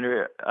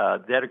the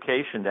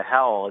dedication to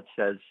Howell, it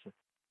says,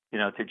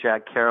 to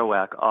Jack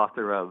Kerouac,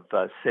 author of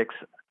 6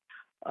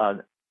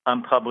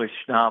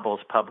 unpublished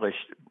novels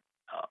published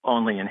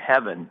only in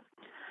heaven.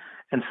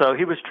 And so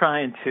he was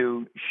trying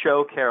to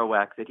show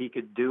Kerouac that he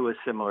could do a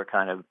similar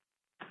kind of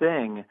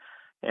thing,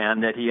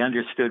 and that he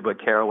understood what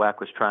Kerouac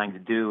was trying to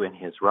do in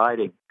his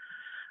writing.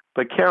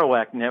 But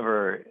Kerouac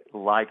never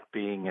liked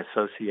being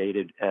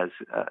associated as,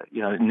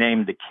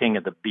 named the king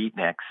of the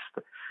beatniks.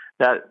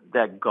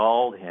 That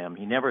galled him.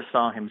 He never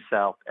saw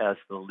himself as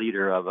the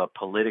leader of a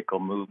political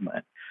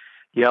movement.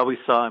 He always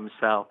saw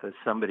himself as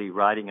somebody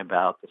writing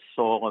about the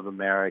soul of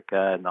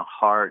America and the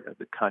heart of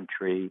the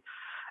country.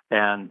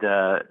 And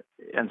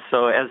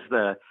so as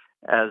the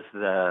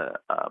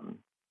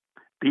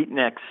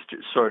beatniks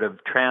sort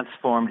of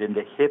transformed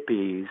into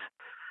hippies,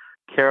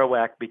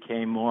 Kerouac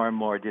became more and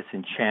more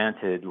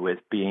disenchanted with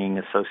being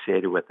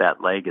associated with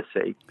that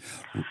legacy.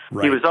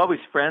 Right. He was always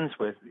friends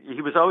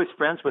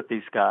with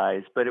these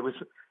guys, but it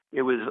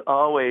was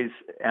always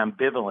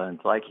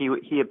ambivalent. Like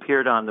he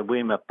appeared on the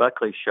William F.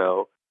 Buckley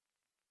show,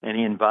 and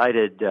he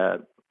invited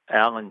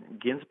Allen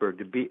Ginsberg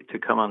to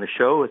come on the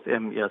show with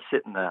him,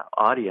 sit in the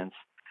audience,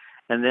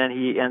 and then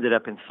he ended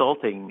up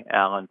insulting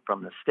Allen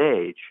from the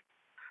stage.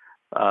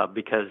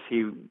 Because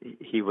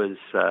he was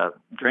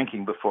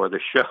drinking before the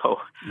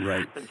show,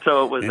 right? And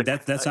so it was. And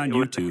that's on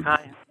YouTube,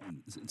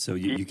 so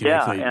you can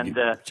actually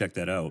check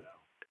that out.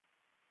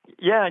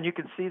 Yeah, and you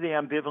can see the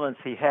ambivalence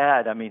he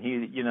had. I mean,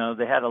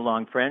 they had a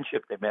long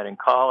friendship. They met in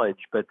college,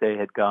 but they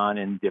had gone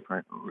in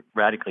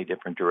radically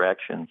different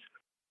directions.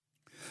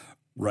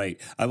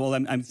 Right. Well,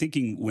 I'm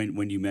thinking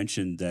when you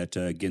mentioned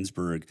that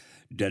Ginsberg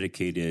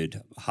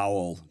dedicated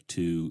Howell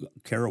to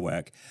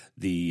Kerouac,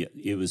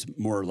 it was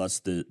more or less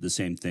the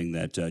same thing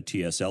that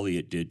T.S.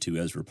 Eliot did to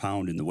Ezra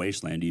Pound in The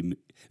Wasteland,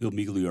 Il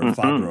Miglior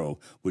Fabbro,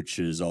 which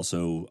is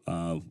also,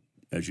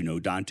 as you know,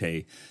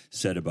 Dante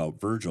said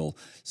about Virgil.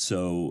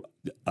 So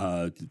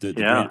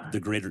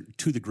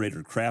the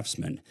greater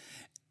craftsman.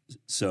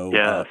 So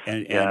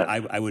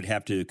I would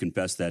have to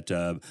confess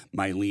that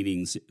my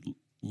leanings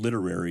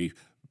literary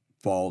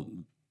fall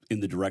in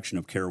the direction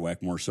of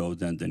Kerouac more so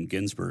than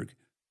Ginsberg.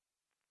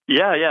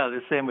 Yeah,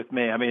 the same with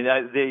me. I mean,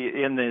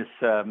 in this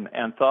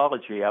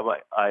anthology, I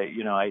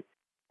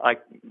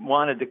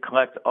wanted to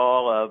collect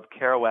all of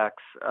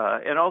Kerouac's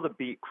and all the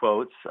beat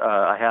quotes.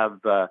 I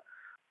have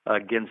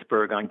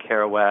Ginsberg on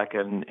Kerouac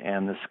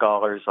and the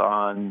scholars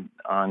on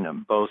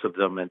both of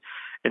them,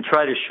 and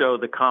try to show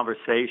the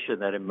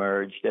conversation that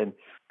emerged and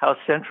how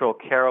central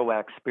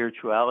Kerouac's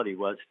spirituality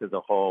was to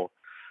the whole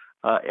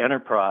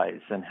enterprise,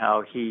 and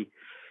how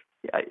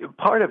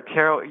part of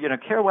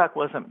Kerouac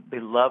wasn't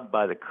beloved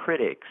by the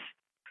critics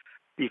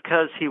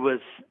because he was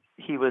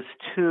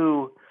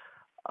too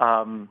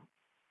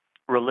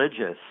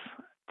religious,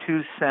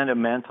 too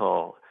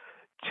sentimental,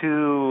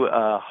 too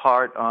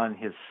heart on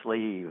his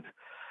sleeve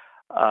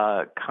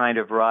kind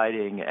of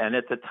writing. And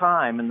at the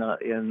time, in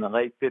the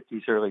late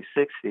 50s, early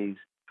 60s,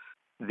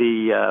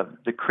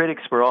 the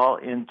critics were all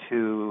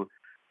into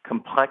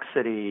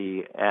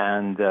complexity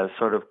and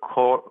sort of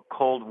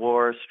Cold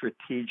War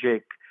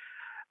strategic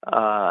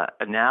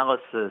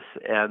analysis,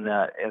 and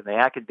the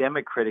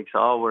academic critics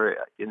all were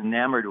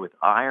enamored with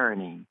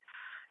irony.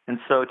 And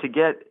so to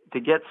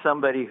get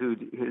somebody who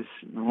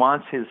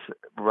wants his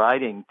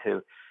writing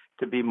to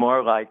be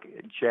more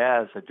like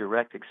jazz, a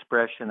direct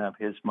expression of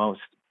his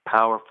most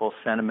powerful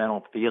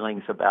sentimental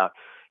feelings about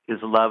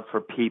his love for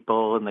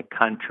people and the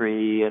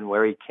country and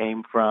where he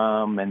came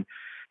from and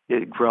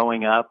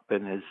growing up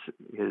and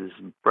his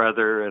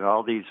brother and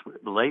all these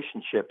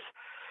relationships,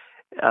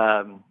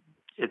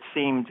 it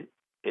seemed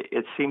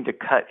to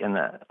cut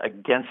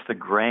against the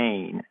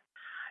grain,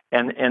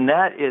 and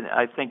that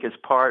I think is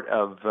part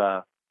of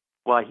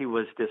why he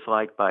was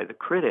disliked by the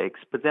critics.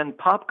 But then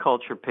pop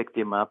culture picked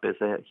him up as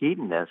a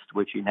hedonist,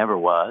 which he never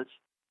was,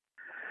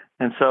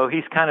 and so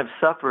he's kind of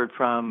suffered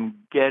from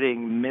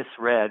getting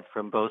misread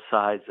from both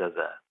sides of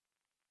the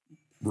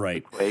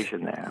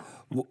equation there.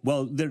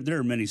 Well, there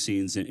are many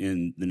scenes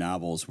in the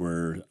novels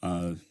where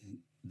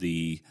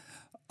the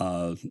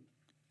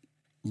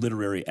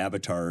literary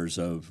avatars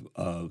of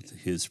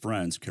his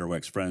friends,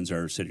 Kerouac's friends,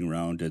 are sitting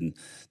around and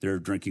they're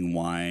drinking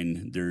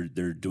wine,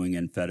 they're doing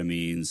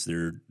amphetamines,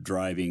 they're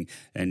driving,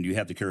 and you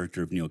have the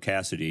character of Neil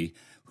Cassidy,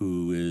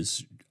 who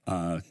is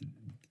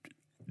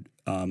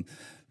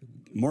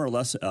more or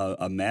less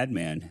a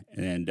madman,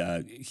 and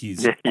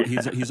he's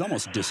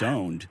almost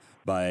disowned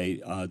by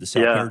the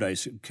South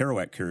Paradise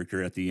Kerouac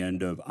character at the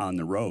end of On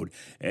the Road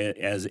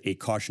as a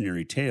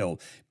cautionary tale.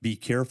 Be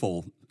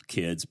careful,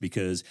 kids,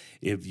 because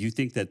if you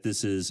think that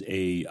this is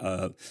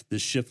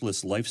this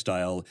shiftless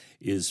lifestyle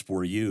is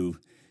for you,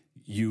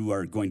 you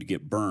are going to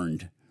get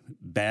burned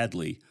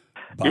badly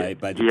by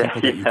the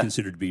people that you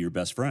consider to be your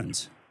best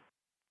friends.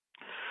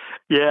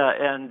 Yeah,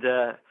 and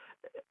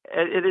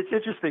it's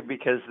interesting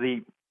because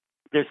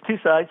there's two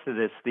sides to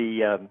this.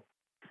 The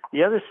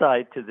other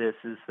side to this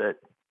is that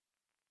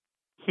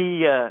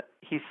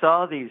he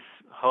saw these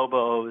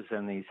hobos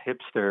and these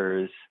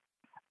hipsters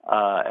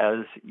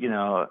as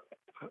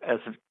as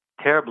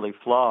terribly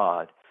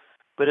flawed,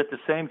 but at the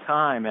same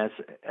time as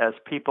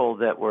people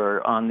that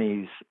were on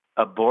these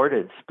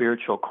aborted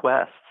spiritual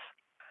quests.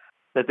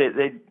 That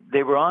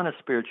they were on a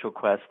spiritual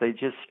quest. They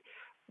just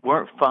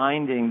weren't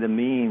finding the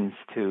means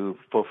to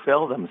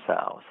fulfill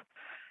themselves.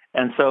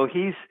 And so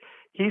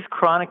he's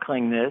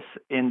chronicling this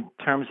in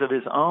terms of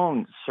his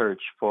own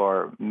search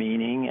for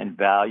meaning and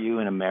value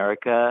in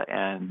America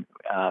and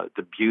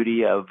the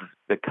beauty of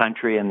the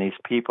country and these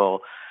people,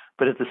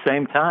 but at the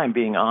same time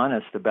being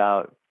honest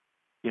about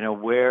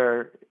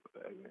where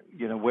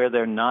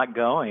they're not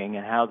going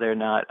and how they're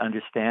not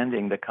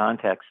understanding the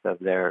context of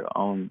their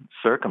own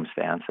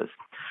circumstances.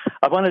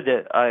 When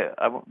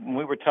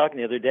we were talking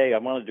the other day, I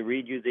wanted to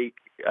read you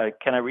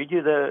can I read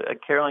you the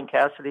Carolyn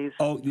Cassidy's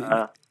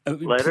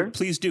letter?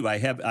 Please do. I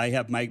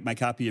have my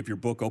copy of your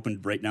book open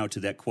right now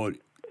to that quote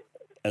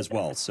as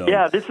well. So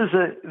yeah, this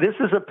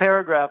is a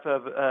paragraph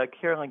of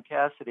Carolyn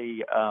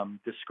Cassidy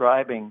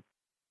describing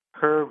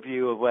her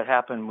view of what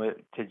happened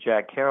to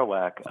Jack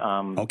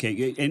Kerouac.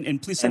 Okay,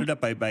 and please set it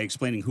up by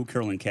explaining who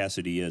Carolyn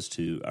Cassidy is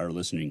to our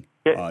listening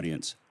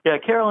audience. Yeah,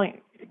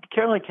 Carolyn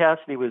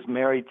Cassidy was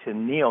married to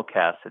Neil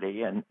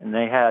Cassidy, and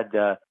they had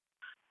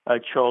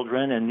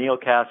children. And Neil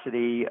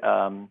Cassidy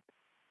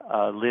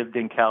lived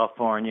in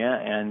California,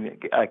 and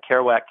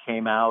Kerouac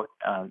came out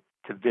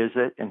to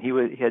visit, and he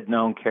had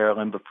known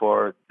Carolyn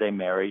before they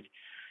married,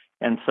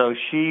 and so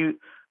she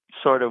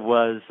sort of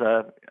was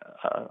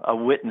a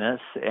witness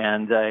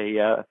and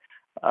a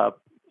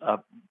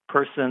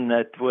person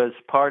that was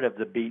part of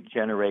the Beat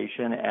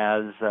generation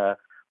as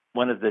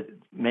one of the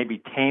maybe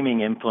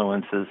taming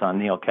influences on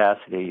Neil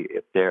Cassidy,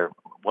 if there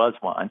was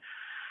one.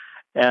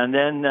 And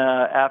then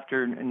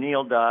after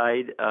Neil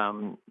died,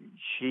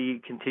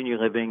 she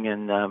continued living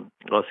in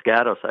Los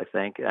Gatos, I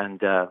think,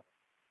 and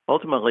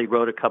ultimately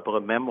wrote a couple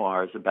of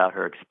memoirs about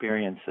her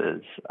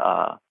experiences.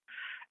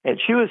 And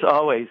she was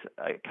always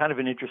kind of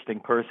an interesting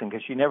person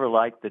because she never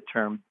liked the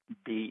term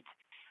beat.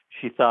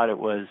 She thought it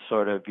was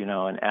sort of,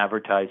 an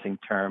advertising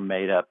term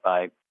made up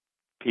by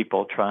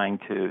people trying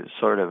to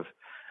sort of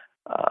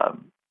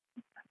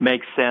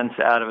make sense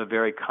out of a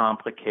very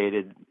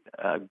complicated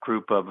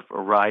group of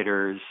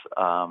writers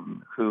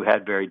who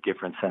had very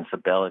different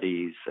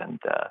sensibilities.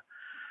 And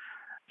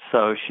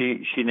so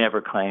she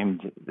never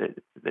claimed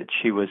that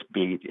she was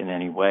beat in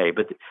any way.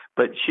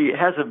 But she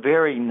has a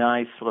very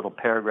nice little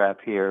paragraph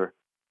here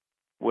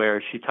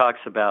where she talks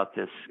about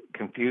this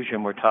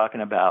confusion we're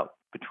talking about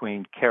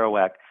between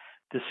Kerouac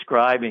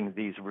describing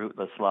these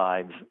rootless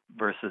lives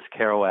versus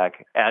Kerouac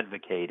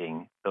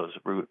advocating those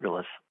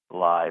rootless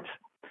lives.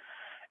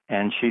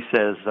 And she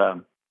says,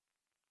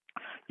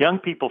 young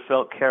people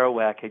felt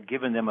Kerouac had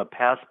given them a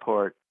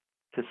passport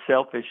to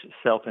selfish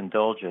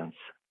self-indulgence.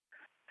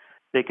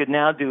 They could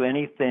now do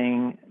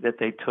anything that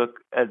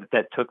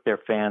took their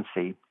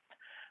fancy.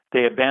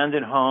 They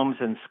abandoned homes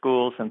and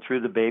schools and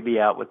threw the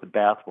baby out with the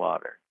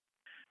bathwater.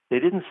 They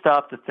didn't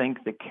stop to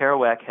think that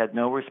Kerouac had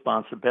no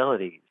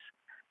responsibilities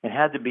and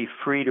had to be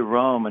free to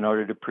roam in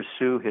order to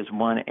pursue his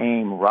one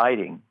aim,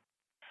 writing.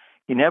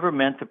 He never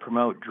meant to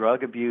promote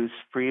drug abuse,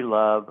 free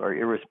love, or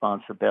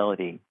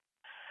irresponsibility.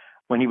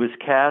 When he was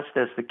cast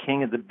as the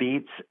king of the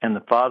beats and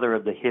the father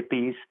of the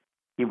hippies,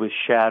 he was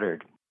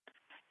shattered.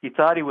 He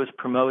thought he was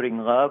promoting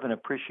love and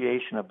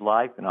appreciation of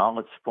life in all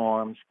its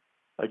forms,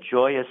 a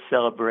joyous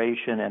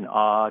celebration and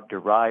awe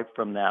derived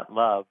from that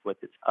love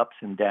with its ups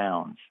and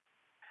downs.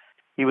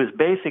 He was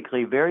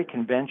basically very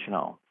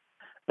conventional,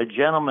 a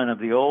gentleman of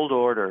the old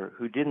order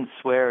who didn't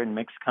swear in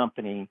mixed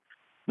company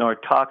nor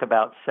talk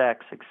about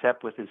sex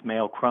except with his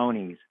male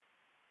cronies.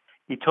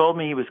 He told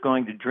me he was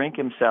going to drink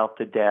himself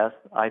to death.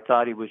 I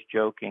thought he was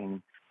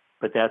joking,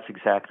 but that's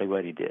exactly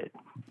what he did.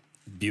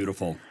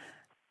 Beautiful.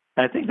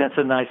 I think that's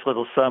a nice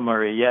little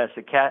summary. Yes,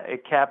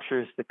 it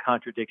captures the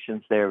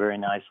contradictions there very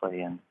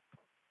nicely and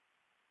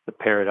the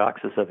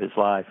paradoxes of his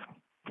life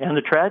and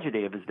the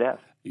tragedy of his death.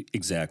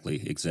 Exactly,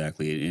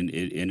 and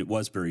it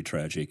was very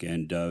tragic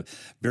and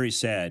very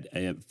sad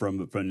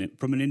from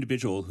an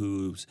individual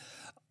who's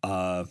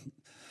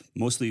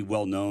mostly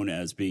well known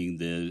as being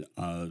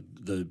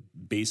the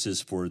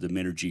basis for the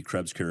Maynard G.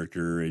 Krebs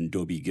character in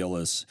Dobie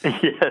Gillis.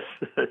 Yes,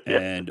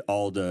 and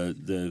all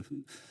the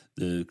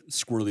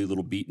squirrely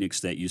little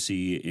beatniks that you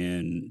see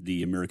in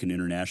the American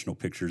International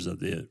pictures of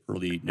the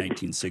early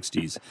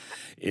 1960s.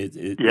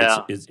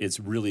 It's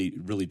really,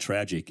 really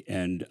tragic.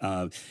 And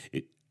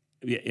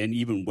and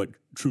even what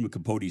Truman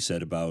Capote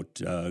said about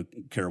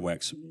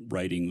Kerouac's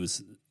writing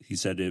was, he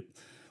said it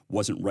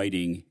wasn't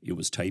writing, it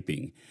was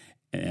typing.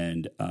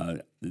 And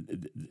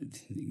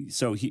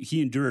so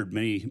he endured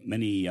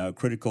many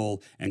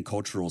critical and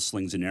cultural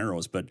slings and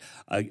arrows. But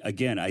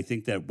again, I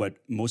think that what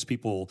most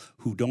people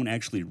who don't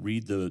actually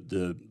read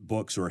the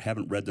books or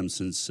haven't read them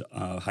since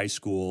high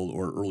school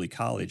or early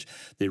college,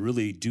 they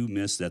really do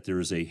miss that there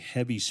is a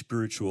heavy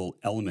spiritual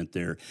element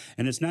there.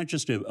 And it's not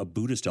just a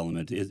Buddhist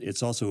element.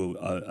 It's also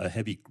a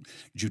heavy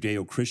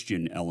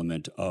Judeo-Christian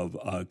element of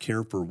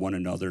care for one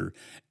another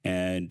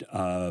and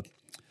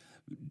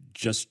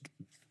just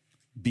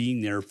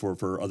being there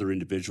for other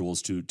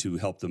individuals to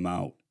help them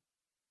out.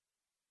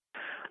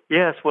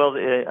 Yes, well,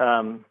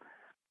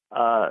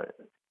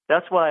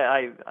 that's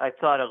why I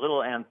thought a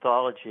little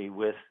anthology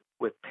with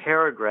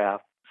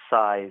paragraph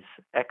size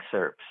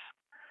excerpts,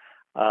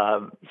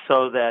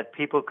 so that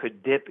people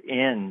could dip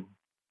in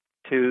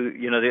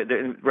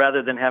to,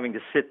 rather than having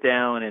to sit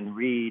down and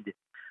read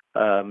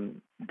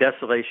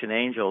Desolation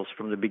Angels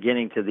from the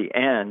beginning to the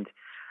end.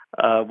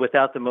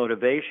 Without the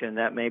motivation,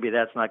 maybe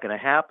that's not going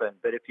to happen.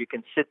 But if you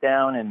can sit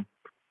down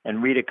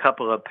and read a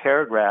couple of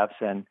paragraphs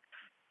and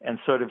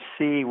sort of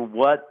see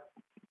what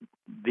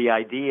the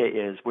idea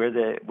is,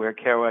 where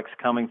Kerouac's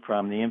coming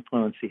from, the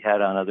influence he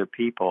had on other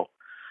people,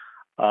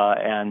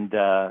 and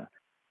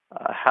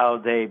how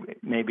they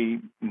maybe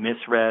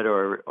misread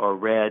or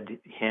read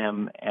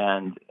him,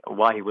 and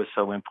why he was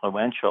so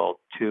influential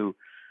to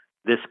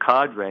this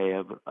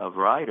cadre of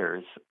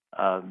writers,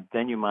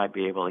 then you might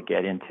be able to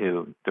get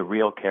into the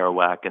real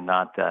Kerouac and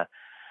not the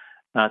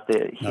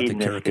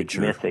hedonistic,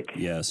 mythic.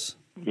 Yes.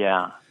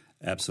 Yeah.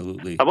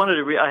 Absolutely. I wanted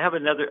to. I have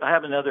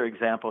another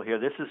example here.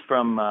 This is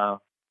from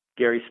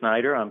Gary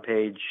Snyder on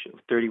page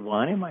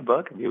 31 in my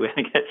book. If you want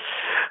to get,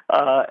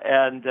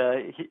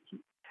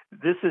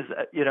 this is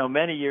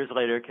many years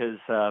later, because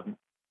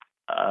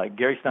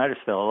Gary Snyder's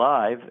still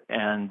alive,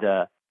 and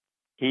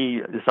he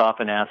is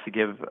often asked to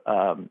give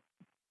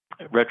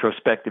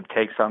retrospective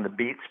takes on the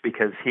Beats,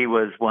 because he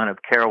was one of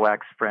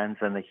Kerouac's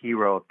friends and the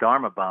hero of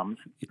Dharma Bums.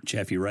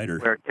 Chaffee Writer.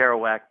 Where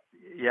Kerouac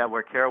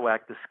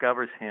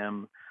discovers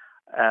him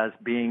as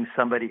being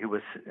somebody who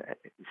was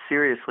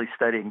seriously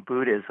studying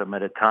Buddhism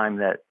at a time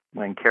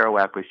when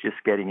Kerouac was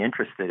just getting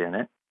interested in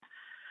it.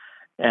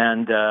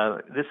 And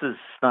this is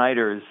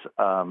Snyder's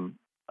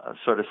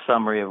sort of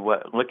summary of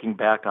looking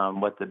back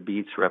on what the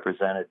Beats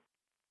represented.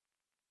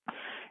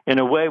 In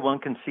a way, one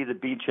can see the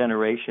Beat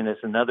generation as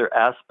another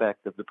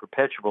aspect of the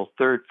perpetual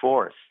third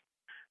force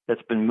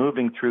that's been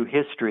moving through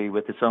history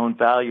with its own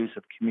values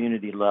of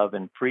community love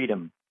and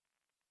freedom.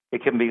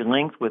 It can be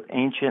linked with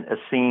ancient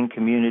Essene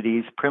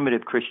communities,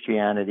 primitive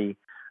Christianity,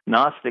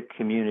 Gnostic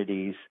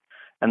communities,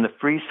 and the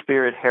free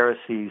spirit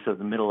heresies of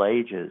the Middle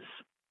Ages,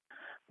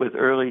 with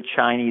early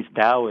Chinese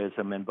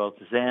Taoism and both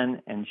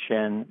Zen and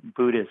Shen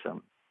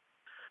Buddhism.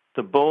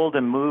 The bold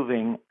and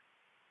moving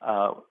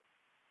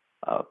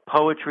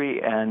poetry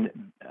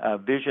and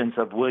visions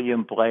of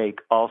William Blake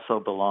also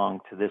belong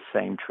to this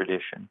same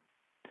tradition.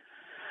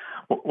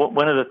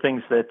 One of the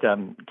things that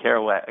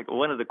Kerouac,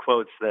 one of the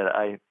quotes that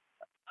I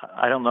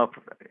don't know if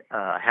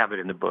I have it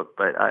in the book,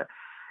 but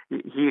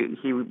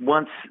he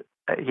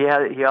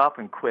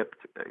often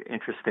quipped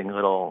interesting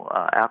little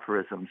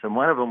aphorisms, and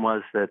one of them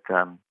was that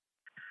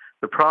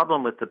the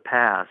problem with the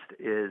past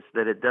is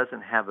that it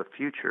doesn't have a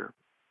future.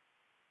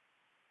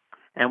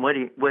 And what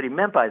he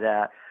meant by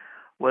that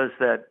was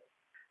that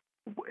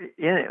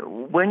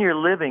when you're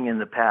living in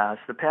the past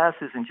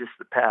isn't just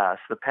the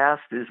past. The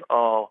past is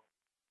all,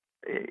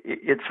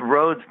 it's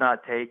roads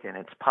not taken.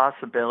 It's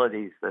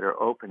possibilities that are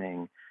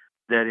opening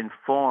that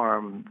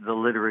inform the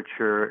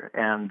literature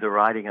and the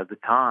writing of the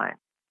time.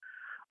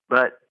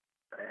 But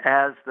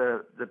as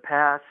the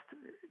past,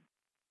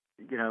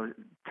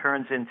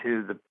 turns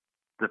into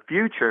the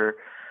future,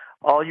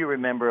 all you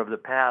remember of the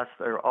past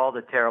are all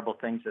the terrible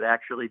things that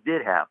actually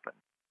did happen.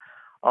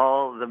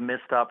 All the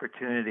missed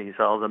opportunities,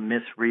 all the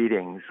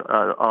misreadings,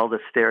 all the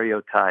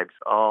stereotypes,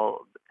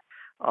 all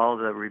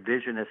the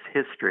revisionist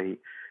history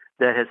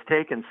that has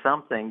taken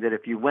something that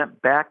if you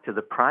went back to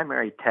the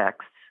primary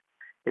texts,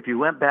 if you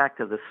went back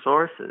to the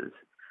sources,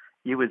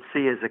 you would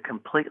see as a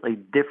completely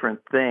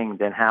different thing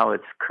than how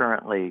it's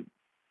currently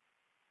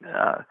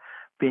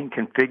being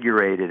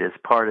configured as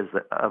part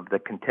of the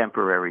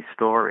contemporary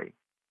story.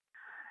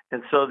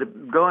 And so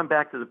going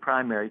back to the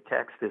primary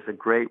text is a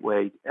great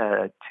way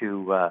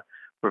to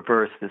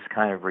reverse this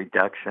kind of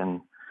reduction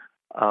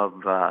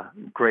of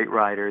great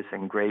writers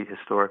and great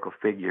historical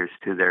figures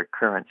to their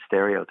current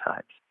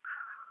stereotypes.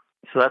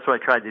 So that's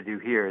what I tried to do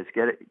here, is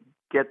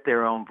get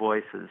their own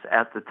voices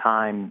at the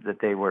time that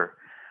they were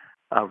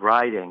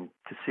writing,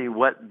 to see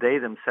what they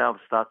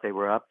themselves thought they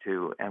were up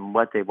to and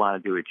what they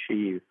wanted to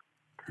achieve,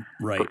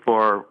 right,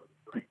 before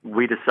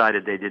we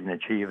decided they didn't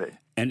achieve it.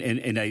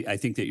 And I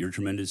think that you're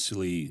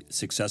tremendously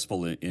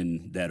successful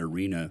in that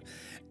arena.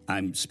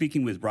 I'm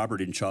speaking with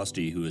Robert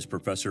Inchausti, who is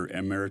Professor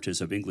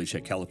Emeritus of English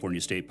at California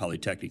State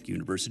Polytechnic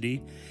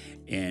University,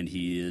 and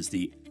he is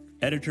the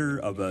editor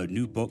of a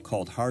new book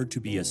called Hard to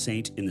Be a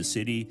Saint in the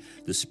City,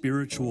 The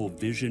Spiritual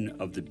Vision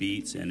of the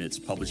Beats, and it's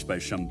published by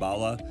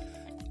Shambhala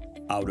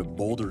out of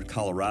Boulder,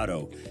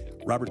 Colorado.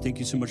 Robert, thank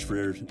you so much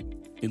for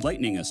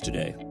enlightening us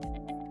today.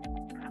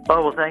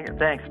 Oh, well,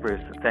 thanks,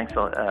 Bruce. Thanks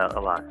a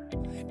lot.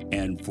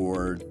 And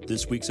for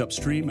this week's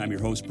Upstream, I'm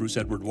your host, Bruce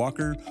Edward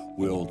Walker.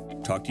 We'll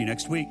talk to you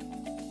next week.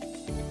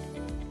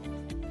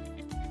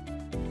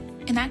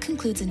 And that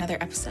concludes another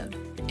episode.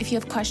 If you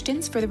have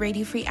questions for the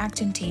Radio Free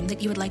Acton team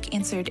that you would like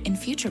answered in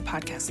future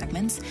podcast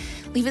segments,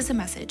 leave us a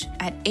message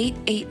at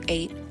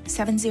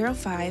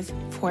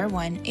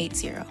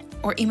 888-705-4180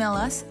 or email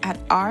us at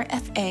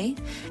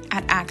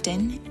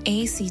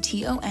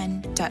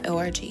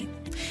rfa@acton.org.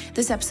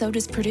 This episode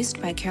is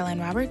produced by Caroline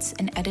Roberts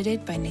and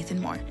edited by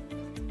Nathan Moore.